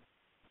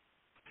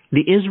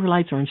 The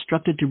Israelites are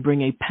instructed to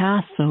bring a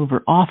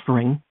Passover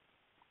offering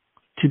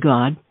to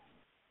God.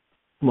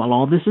 while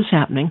all this is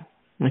happening,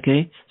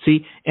 okay,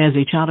 see, as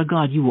a child of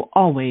God, you will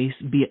always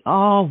be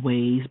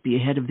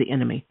ahead of the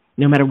enemy,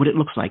 no matter what it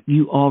looks like.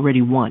 You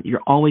already won.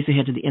 You're always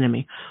ahead of the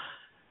enemy.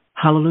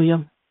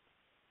 Hallelujah.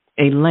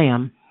 A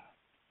lamb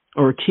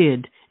or a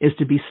kid is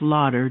to be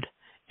slaughtered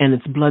and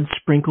its blood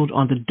sprinkled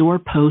on the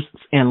doorposts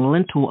and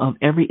lintel of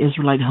every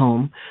Israelite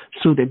home,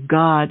 so that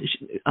God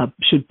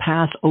should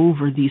pass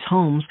over these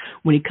homes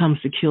when he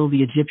comes to kill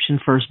the Egyptian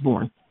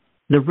firstborn.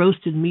 The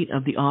roasted meat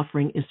of the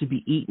offering is to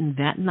be eaten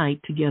that night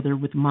together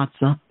with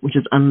matzah, which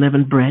is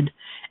unleavened bread,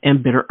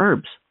 and bitter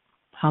herbs.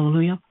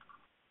 Hallelujah.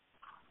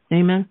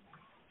 Amen.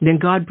 Then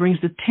God brings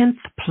the 10th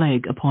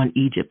plague upon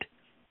Egypt.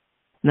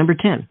 Number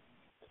 10.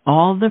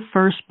 All the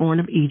firstborn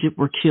of Egypt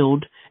were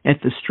killed at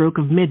the stroke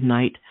of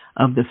midnight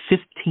of the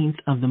 15th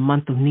of the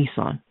month of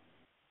Nisan.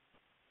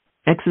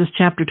 Exodus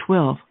chapter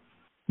 12.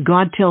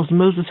 God tells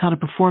Moses how to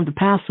perform the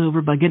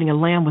Passover by getting a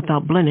lamb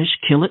without blemish,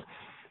 kill it,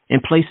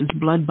 and place its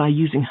blood by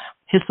using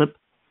hyssop.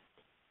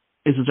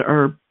 This is an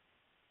herb.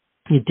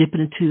 You dip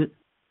it into it,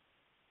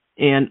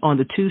 and on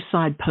the two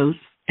side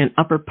posts and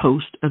upper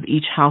post of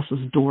each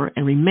house's door,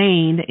 and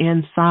remain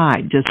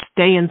inside. Just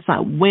stay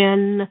inside.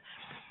 When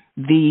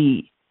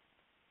the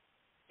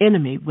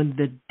enemy, when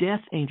the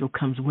death angel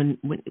comes, when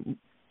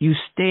you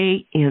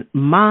stay in,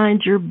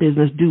 mind your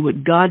business, do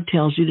what God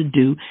tells you to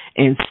do,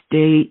 and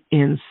stay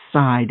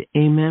inside.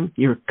 Amen.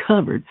 You're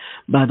covered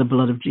by the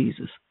blood of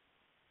Jesus.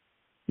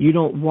 You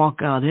don't walk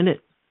out in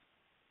it.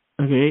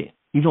 Okay?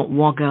 You don't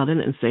walk out in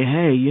it and say,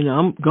 hey,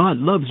 God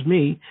loves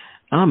me.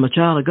 I'm a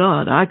child of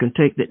God. I can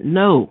take that.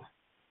 No.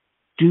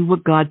 Do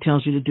what God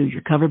tells you to do.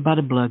 You're covered by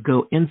the blood.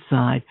 Go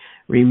inside,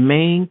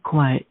 remain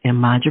quiet, and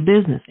mind your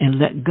business, and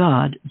let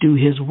God do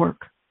his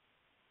work.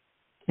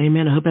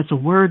 Amen. I hope that's a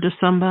word to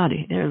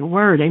somebody. There's a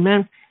word.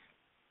 Amen.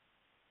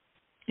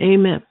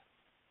 Amen.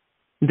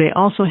 They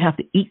also have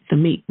to eat the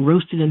meat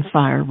roasted in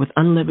fire with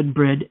unleavened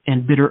bread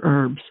and bitter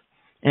herbs,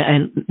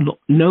 and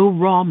no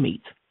raw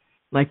meat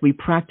like we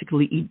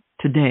practically eat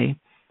today,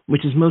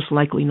 which is most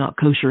likely not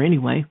kosher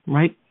anyway,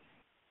 right?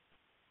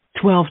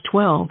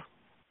 12:12.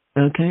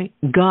 Okay,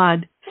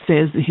 God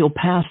says that he'll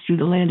pass through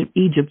the land of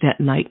Egypt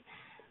that night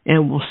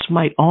and will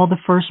smite all the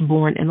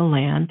firstborn in the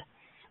land,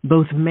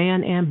 both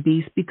man and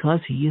beast,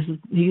 because he is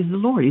the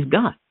Lord. He's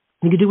God.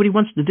 He can do what he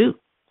wants to do.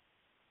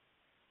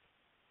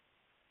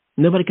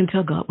 Nobody can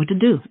tell God what to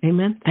do.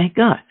 Amen. Thank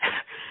God.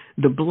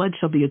 The blood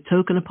shall be a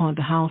token upon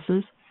the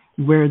houses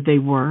where they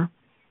were,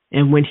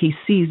 and when he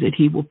sees it,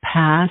 he will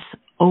pass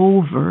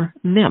over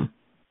them.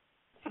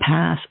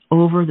 Pass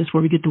over, that's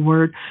where we get the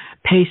word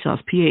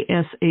Pesach,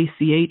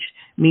 P-A-S-A-C-H,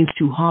 means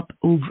to hop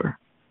over.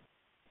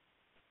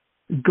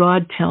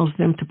 God tells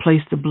them to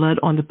place the blood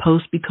on the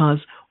post because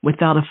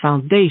without a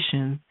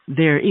foundation,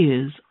 there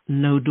is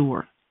no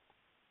door.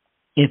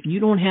 If you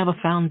don't have a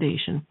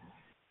foundation,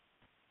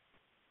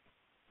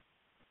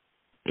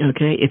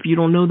 okay, if you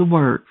don't know the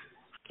word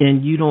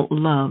and you don't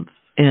love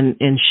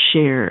and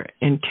share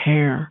and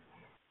care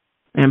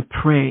and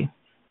pray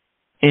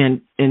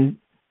and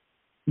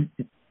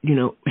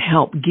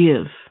help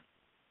give,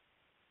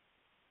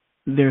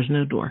 there's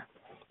no door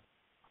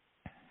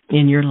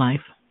in your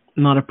life.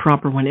 Not a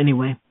proper one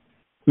anyway.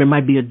 There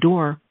might be a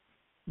door,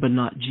 but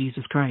not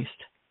Jesus Christ.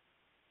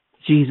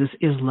 Jesus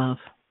is love.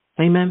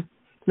 Amen.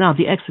 Now,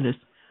 the Exodus.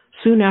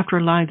 Soon after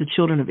allowing the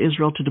children of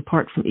Israel to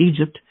depart from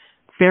Egypt,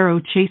 Pharaoh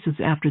chases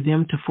after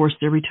them to force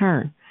their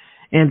return.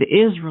 And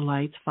the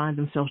Israelites find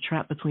themselves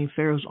trapped between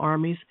Pharaoh's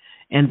armies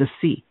and the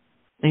sea.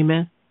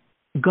 Amen.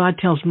 God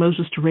tells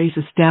Moses to raise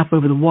his staff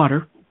over the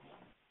water.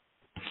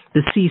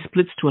 The sea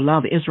splits to allow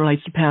the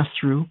Israelites to pass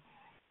through,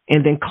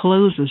 and then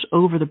closes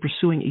over the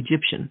pursuing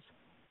Egyptians.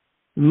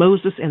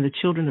 Moses and the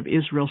children of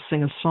Israel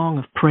sing a song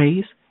of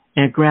praise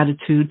and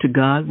gratitude to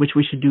God, which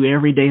we should do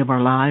every day of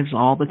our lives,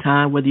 all the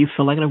time, whether you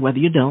feel like it or whether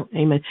you don't.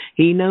 Amen.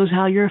 He knows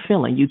how you're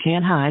feeling. You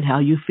can't hide how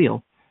you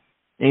feel.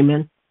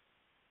 Amen.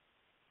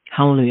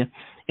 Hallelujah.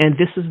 And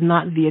this is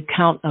not the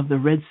account of the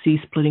Red Sea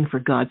splitting for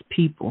God's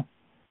people.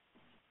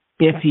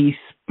 If he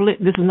split,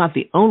 this is not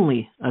the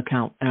only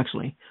account,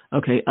 actually,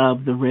 okay,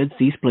 of the Red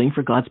Sea splitting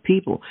for God's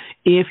people.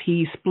 If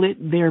he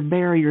split their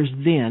barriers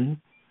then,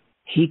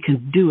 he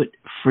can do it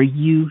for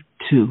you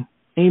too.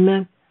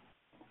 Amen?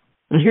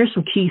 And here's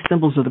some key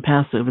symbols of the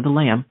Passover, the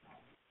lamb.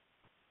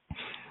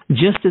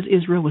 Just as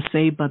Israel was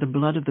saved by the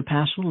blood of the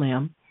Paschal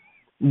lamb,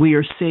 we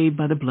are saved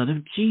by the blood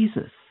of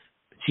Jesus.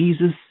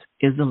 Jesus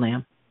is the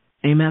lamb.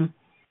 Amen?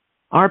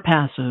 Our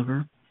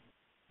Passover,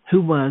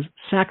 who was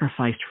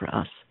sacrificed for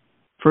us.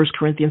 1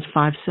 Corinthians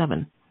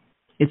 5:7.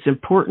 It's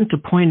important to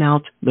point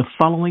out the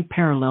following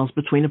parallels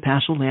between the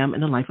Paschal lamb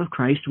and the life of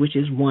Christ, which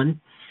is 1,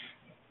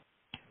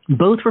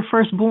 both were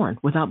firstborn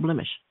without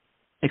blemish.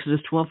 Exodus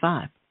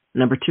 12:5.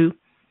 Number 2,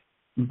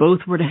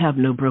 both were to have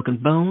no broken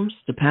bones.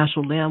 The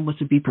Paschal lamb was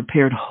to be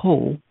prepared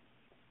whole,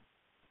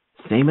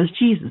 same as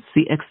Jesus.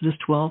 See Exodus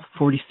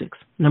 12:46.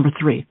 Number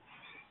 3,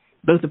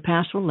 both the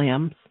Paschal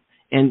lambs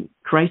and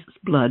Christ's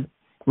blood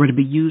were to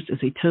be used as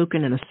a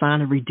token and a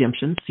sign of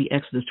redemption. See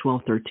Exodus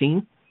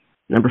 12:13.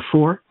 Number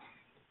 4,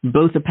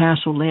 both the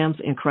Paschal lambs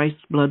and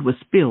Christ's blood was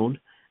spilled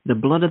The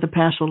blood of the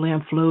Passover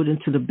lamb flowed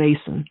into the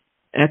basin.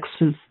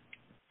 Exodus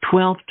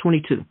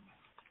 12:22.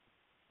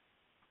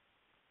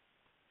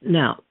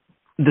 Now,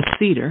 the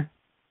cedar,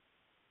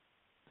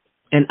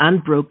 an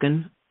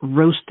unbroken,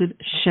 roasted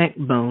shank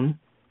bone,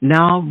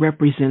 now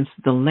represents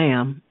the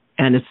lamb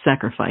and its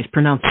sacrifice.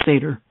 Pronounced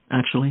seder,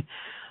 actually.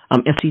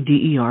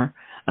 S-E-D-E-R.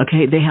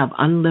 Okay, they have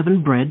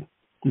unleavened bread,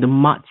 the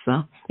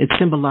matzah. It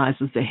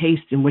symbolizes the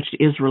haste in which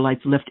the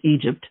Israelites left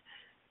Egypt.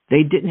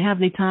 They didn't have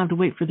any time to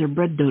wait for their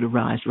bread dough to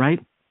rise, right?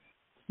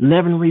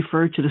 Leaven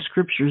referred to the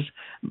scriptures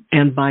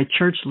and by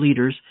church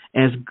leaders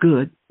as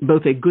good,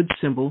 both a good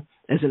symbol,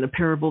 as in the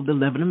parable of the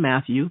leaven of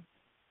Matthew,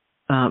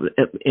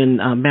 in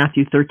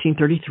Matthew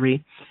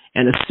 13:33,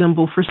 and a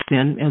symbol for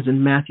sin, as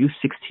in Matthew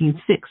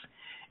 16:6,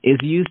 is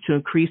used to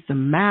increase the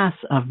mass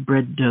of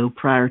bread dough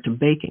prior to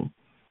baking.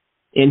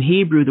 In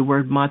Hebrew, the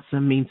word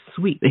matzah means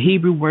sweet. The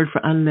Hebrew word for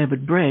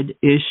unleavened bread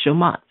is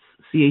shomatz,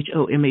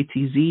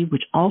 C-H-O-M-A-T-Z,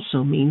 which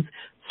also means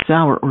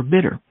sour or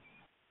bitter.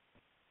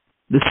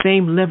 The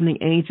same leavening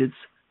agents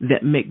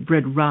that make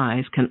bread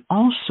rise can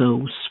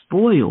also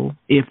spoil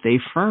if they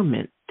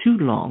ferment too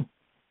long.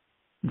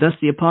 Thus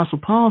the Apostle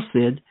Paul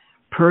said,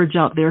 "Purge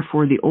out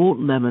therefore the old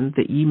leaven,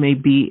 that ye may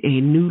be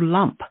a new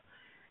lump,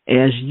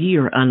 as ye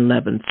are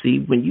unleavened." See,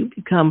 when you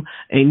become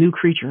a new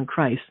creature in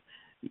Christ,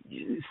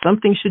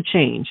 something should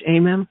change.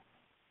 Amen?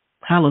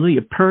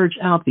 Hallelujah. Purge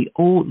out the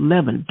old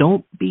leaven.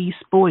 Don't be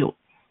spoiled.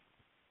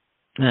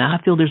 And I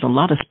feel there's a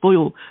lot of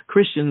spoiled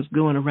Christians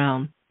going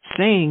around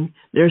saying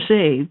they're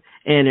saved,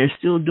 and they're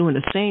still doing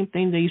the same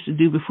thing they used to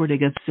do before they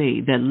got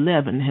saved. That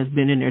leaven has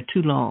been in there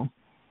too long.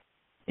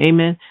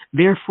 Amen.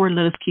 Therefore,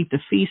 let us keep the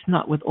feast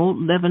not with old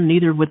leaven,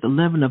 neither with the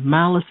leaven of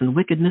malice and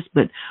wickedness,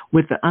 but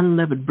with the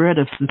unleavened bread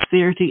of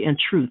sincerity and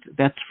truth.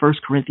 That's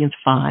 1 Corinthians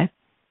 5,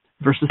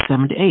 verses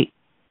 7 to 8.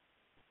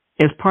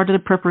 As part of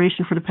the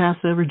preparation for the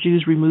Passover,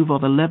 Jews remove all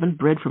the leavened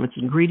bread from its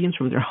ingredients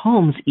from their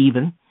homes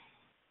even.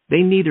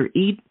 They neither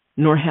eat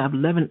nor have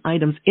leavened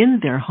items in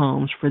their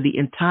homes for the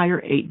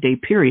entire 8-day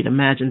period.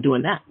 Imagine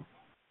doing that.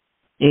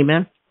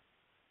 Amen.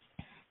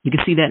 You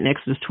can see that in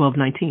Exodus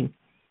 12:19.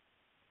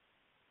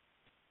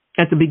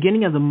 At the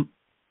beginning of the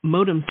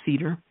modem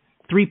seder,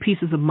 3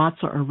 pieces of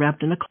matzah are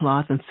wrapped in a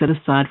cloth and set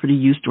aside for the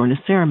use during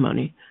the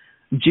ceremony.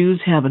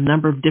 Jews have a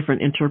number of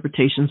different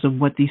interpretations of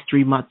what these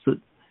 3 matzah,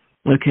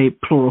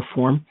 plural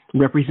form,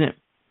 represent.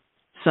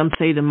 Some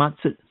say the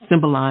matzah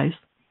symbolize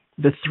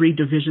the 3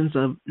 divisions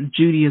of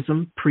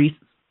Judaism, priests,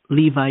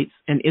 Levites,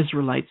 and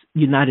Israelites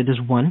united as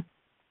one.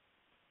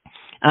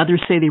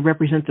 Others say they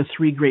represent the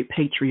 3 great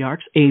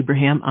patriarchs,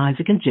 Abraham,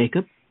 Isaac, and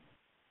Jacob.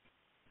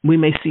 We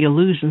may see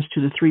allusions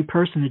to the 3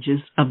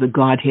 personages of the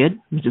Godhead,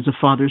 which is the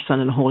Father,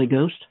 Son, and the Holy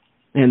Ghost,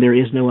 and there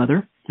is no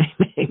other.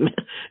 Amen.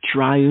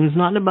 Triune's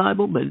not in the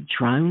Bible, but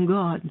triune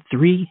God,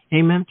 3.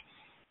 Amen.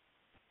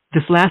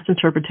 This last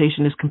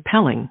interpretation is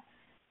compelling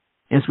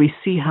as we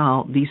see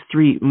how these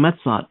 3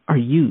 matzot are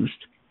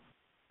used.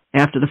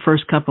 After the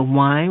first cup of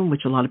wine,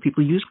 which a lot of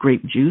people use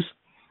grape juice,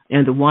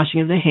 and the washing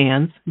of the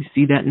hands, you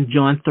see that in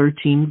John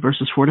 13,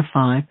 verses 4 to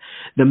 5,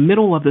 the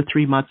middle of the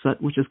 3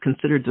 matzot, which is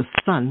considered the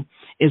sun,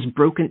 is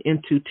broken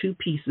into 2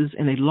 pieces,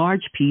 and a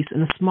large piece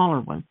and a smaller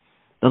one.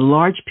 The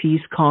large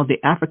piece, called the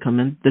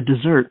afikomen, the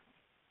dessert,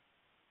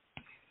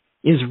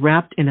 is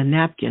wrapped in a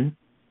napkin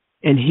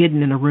and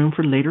hidden in a room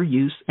for later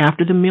use.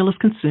 After the meal is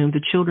consumed,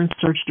 the children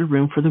search the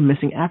room for the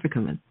missing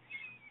afikomen.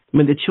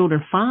 When the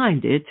children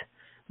find it,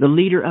 the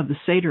leader of the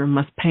Seder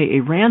must pay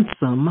a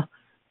ransom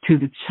to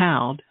the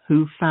child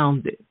who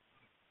found it.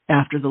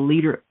 After the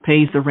leader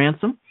pays the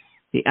ransom,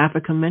 the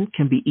afikomen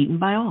can be eaten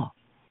by all.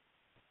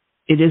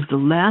 It is the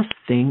last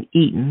thing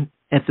eaten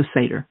at the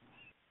Seder.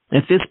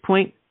 At this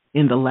point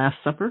in the Last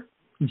Supper,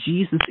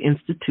 Jesus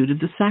instituted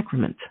the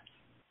sacrament.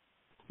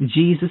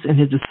 Jesus and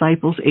his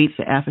disciples ate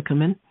the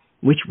afikomen,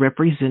 which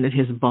represented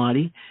his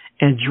body,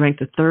 and drank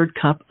the 3rd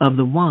cup of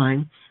the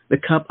wine, the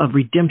cup of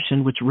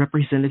redemption, which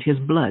represented his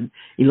blood.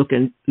 You look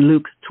in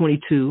Luke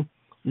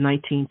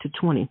 22:19 to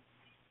 20.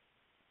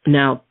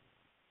 Now,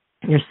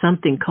 there's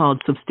something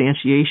called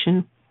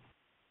substantiation,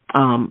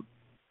 the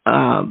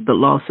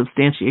law of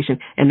substantiation,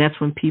 and that's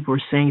when people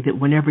are saying that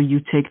whenever you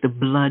take the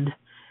blood,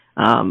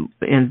 and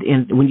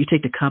when you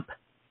take the cup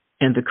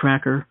and the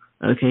cracker,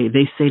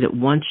 they say that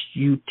once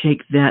you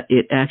take that,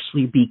 it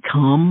actually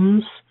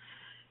becomes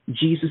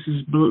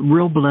Jesus'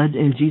 real blood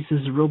and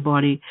Jesus' real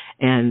body,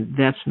 and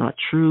that's not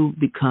true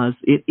because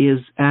it is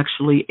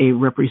actually a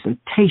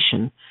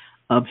representation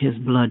of his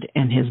blood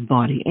and his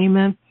body.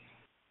 Amen.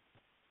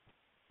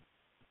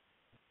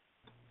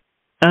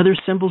 Other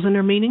symbols in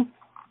their meaning,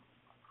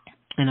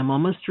 and I'm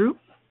almost through.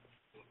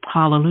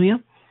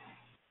 Hallelujah.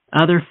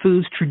 Other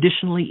foods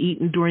traditionally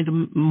eaten during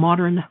the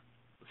modern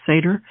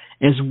Seder,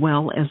 as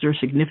well as their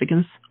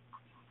significance.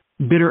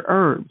 Bitter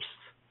herbs.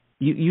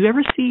 You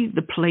ever see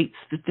the plates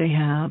that they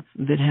have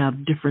that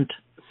have different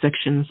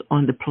sections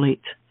on the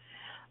plate?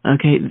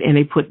 And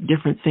they put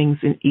different things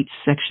in each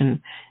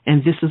section,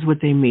 and this is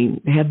what they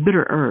mean. They have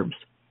bitter herbs.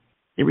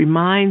 It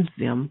reminds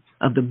them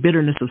of the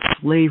bitterness of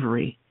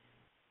slavery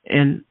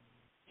and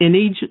in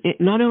Egypt,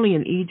 not only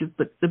in Egypt,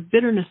 but the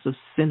bitterness of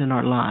sin in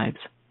our lives.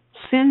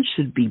 Sin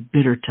should be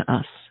bitter to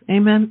us.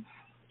 Amen.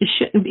 It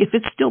shouldn't be. If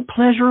it's still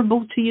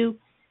pleasurable to you,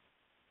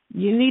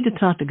 you need to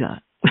talk to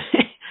God.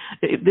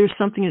 If there's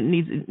something that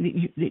needs,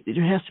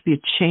 there has to be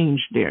a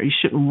change there. You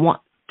shouldn't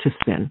want to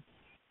sin.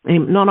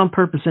 Not on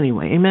purpose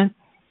anyway. Amen.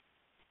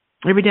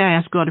 Every day I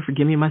ask God to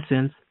forgive me my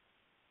sins,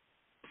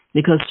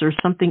 because there's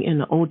something in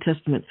the Old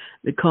Testament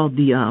that called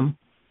they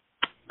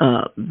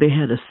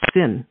had a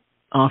sin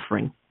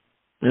offering,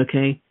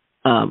 okay,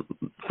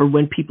 for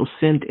when people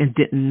sinned and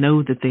didn't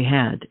know that they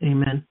had.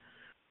 Amen.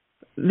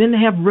 Then they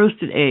have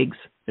roasted eggs.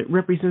 It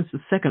represents the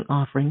second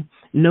offering,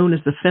 known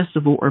as the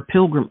festival or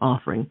pilgrim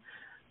offering.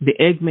 The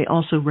egg may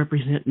also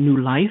represent new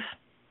life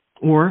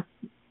or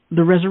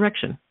the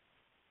resurrection.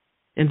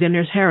 And then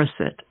there's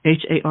harosset,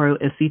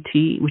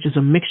 Harosset, which is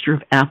a mixture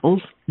of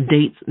apples,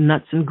 dates,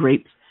 nuts, and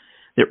grapes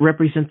that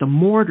represent the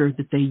mortar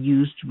that they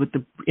used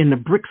in the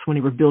bricks when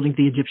they were building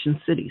the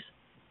Egyptian cities.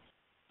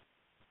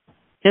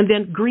 And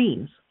then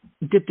greens,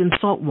 dipped in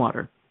salt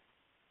water,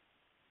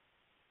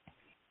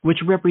 which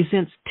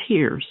represents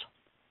tears.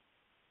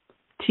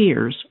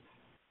 Tears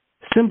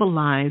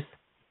symbolizes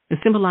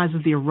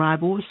the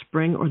arrival of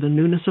spring or the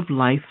newness of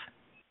life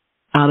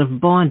out of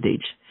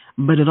bondage,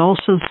 but it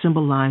also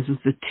symbolizes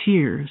the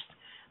tears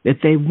that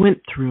they went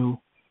through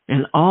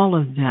and all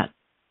of that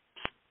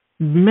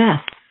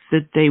mess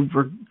that they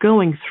were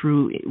going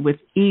through with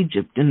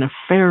Egypt and the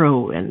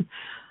Pharaoh, and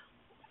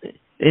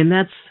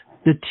that's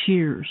the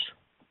tears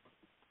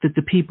that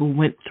the people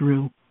went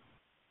through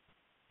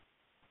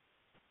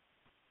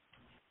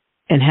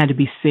and had to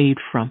be saved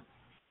from.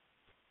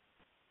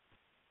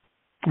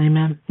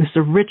 Amen. It's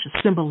a rich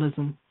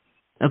symbolism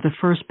of the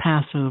first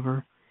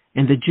Passover,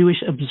 and the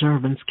Jewish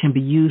observance can be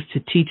used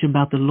to teach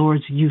about the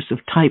Lord's use of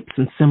types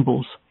and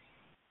symbols,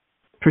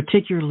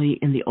 particularly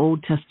in the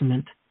Old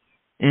Testament,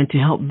 and to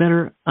help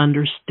better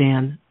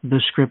understand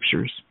the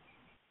Scriptures.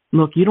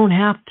 Look, you don't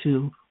have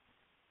to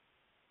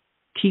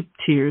keep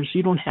tears.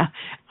 You don't have.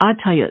 I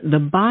tell you, the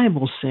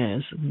Bible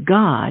says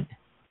God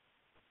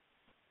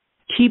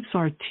keeps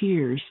our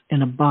tears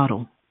in a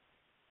bottle.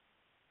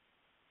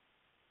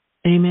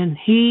 Amen.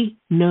 He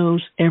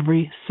knows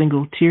every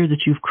single tear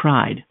that you've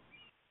cried.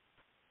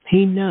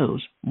 He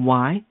knows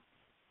why.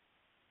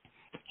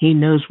 He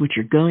knows what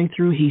you're going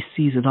through. He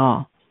sees it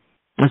all.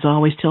 As I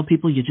always tell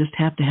people, you just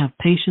have to have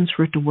patience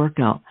for it to work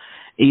out.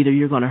 Either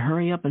you're going to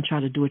hurry up and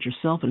try to do it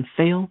yourself and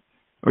fail,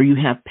 or you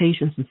have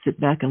patience and sit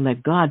back and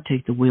let God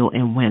take the wheel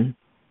and win.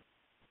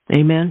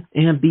 Amen.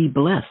 And be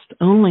blessed.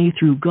 Only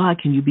through God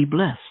can you be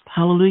blessed.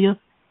 Hallelujah.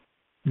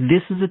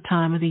 This is a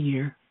time of the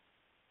year,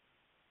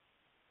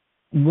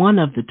 one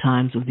of the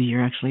times of the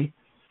year actually,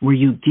 where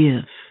you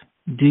give,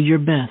 do your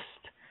best,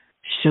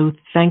 show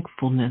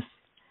thankfulness,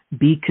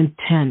 be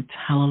content.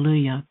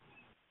 Hallelujah.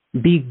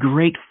 Be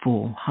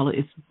grateful.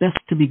 It's best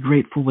to be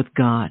grateful with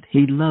God.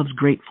 He loves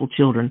grateful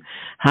children.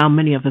 How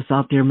many of us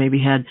out there maybe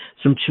had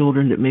some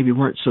children that maybe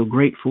weren't so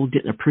grateful,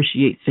 didn't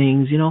appreciate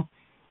things, you know?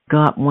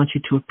 God wants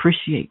you to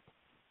appreciate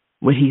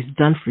what He's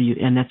done for you,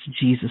 and that's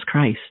Jesus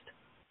Christ.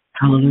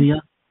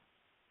 Hallelujah.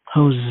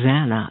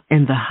 Hosanna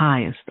in the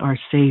highest, our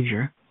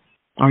Savior.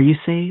 Are you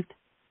saved?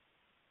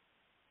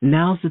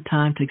 Now's the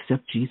time to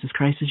accept Jesus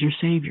Christ as your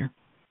Savior.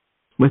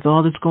 With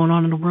all that's going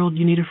on in the world,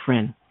 you need a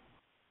friend.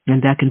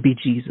 And that can be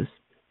Jesus,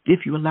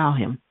 if you allow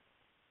Him.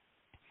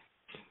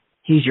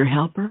 He's your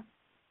helper,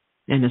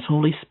 and His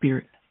Holy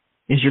Spirit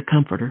is your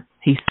comforter.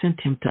 He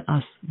sent Him to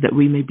us that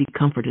we may be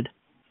comforted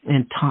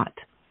and taught.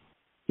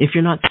 If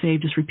you're not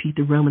saved, just repeat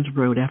the Romans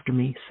road after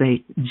me.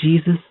 Say,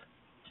 Jesus,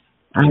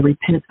 I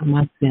repent of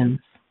my sins.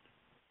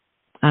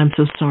 I'm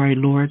so sorry,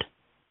 Lord.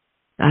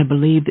 I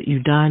believe that you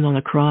died on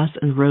the cross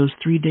and rose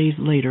 3 days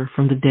later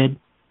from the dead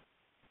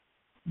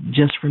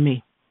just for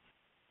me.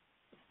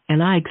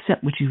 And I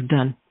accept what you've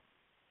done.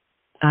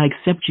 I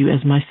accept you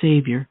as my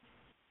Savior.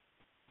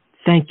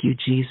 Thank you,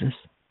 Jesus.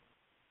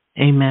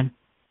 Amen.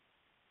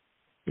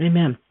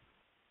 Amen.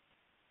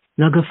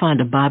 Now go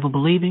find a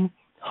Bible-believing,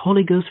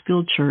 Holy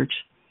Ghost-filled church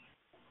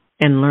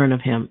and learn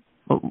of Him.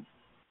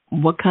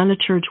 What kind of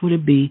church would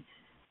it be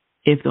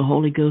if the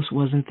Holy Ghost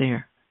wasn't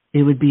there?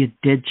 It would be a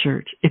dead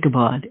church.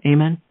 Ichabod.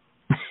 Amen.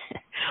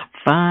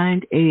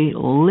 Find a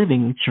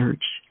living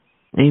church.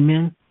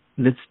 Amen.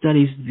 That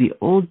studies the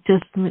Old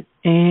Testament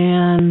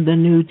and the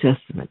New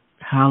Testament.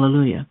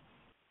 Hallelujah.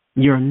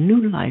 Your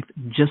new life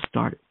just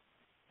started.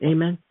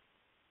 Amen.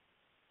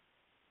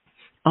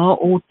 All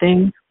old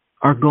things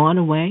are gone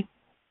away.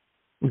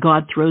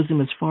 God throws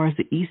them as far as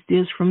the east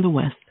is from the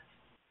west.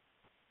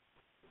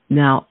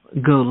 Now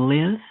go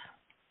live,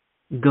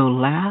 go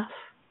laugh,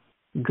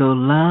 go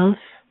love,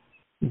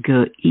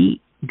 go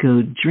eat,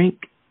 go drink,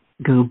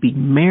 go be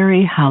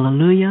merry.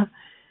 Hallelujah.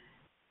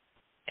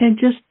 And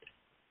just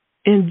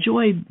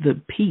enjoy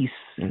the peace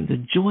and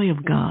the joy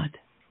of God.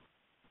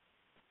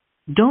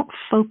 Don't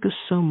focus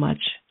so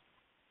much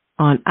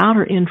on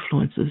outer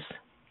influences.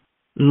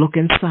 Look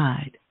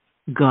inside.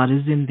 God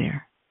is in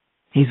there.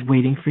 He's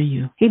waiting for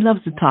you. He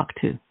loves to talk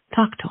to.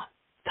 Talk to Him.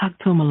 Talk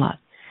to Him a lot.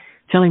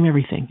 Tell Him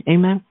everything.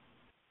 Amen?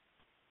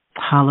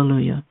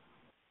 Hallelujah.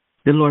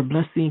 The Lord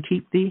bless thee and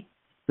keep thee.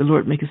 The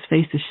Lord make his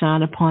face to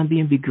shine upon thee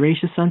and be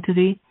gracious unto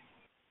thee.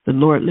 The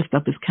Lord lift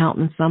up his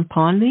countenance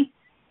upon thee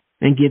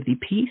and give thee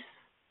peace.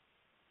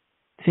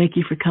 Thank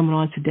you for coming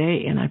on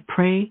today, and I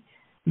pray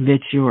that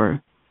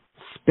your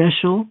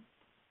special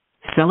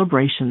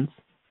celebrations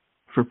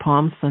for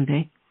Palm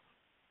Sunday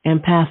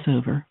and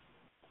Passover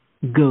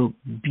go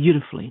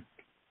beautifully,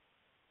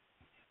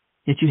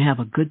 that you have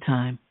a good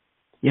time.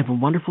 You have a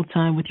wonderful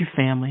time with your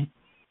family.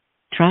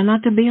 Try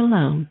not to be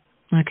alone.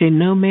 Okay,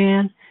 no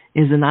man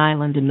is an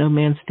island and no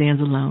man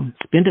stands alone.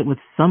 Spend it with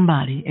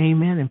somebody.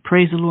 Amen. And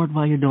praise the Lord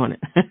while you're doing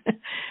it.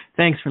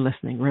 Thanks for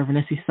listening.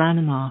 RevEssie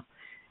signing off.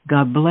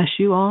 God bless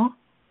you all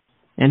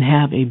and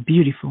have a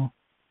beautiful,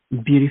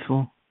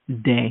 beautiful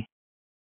day.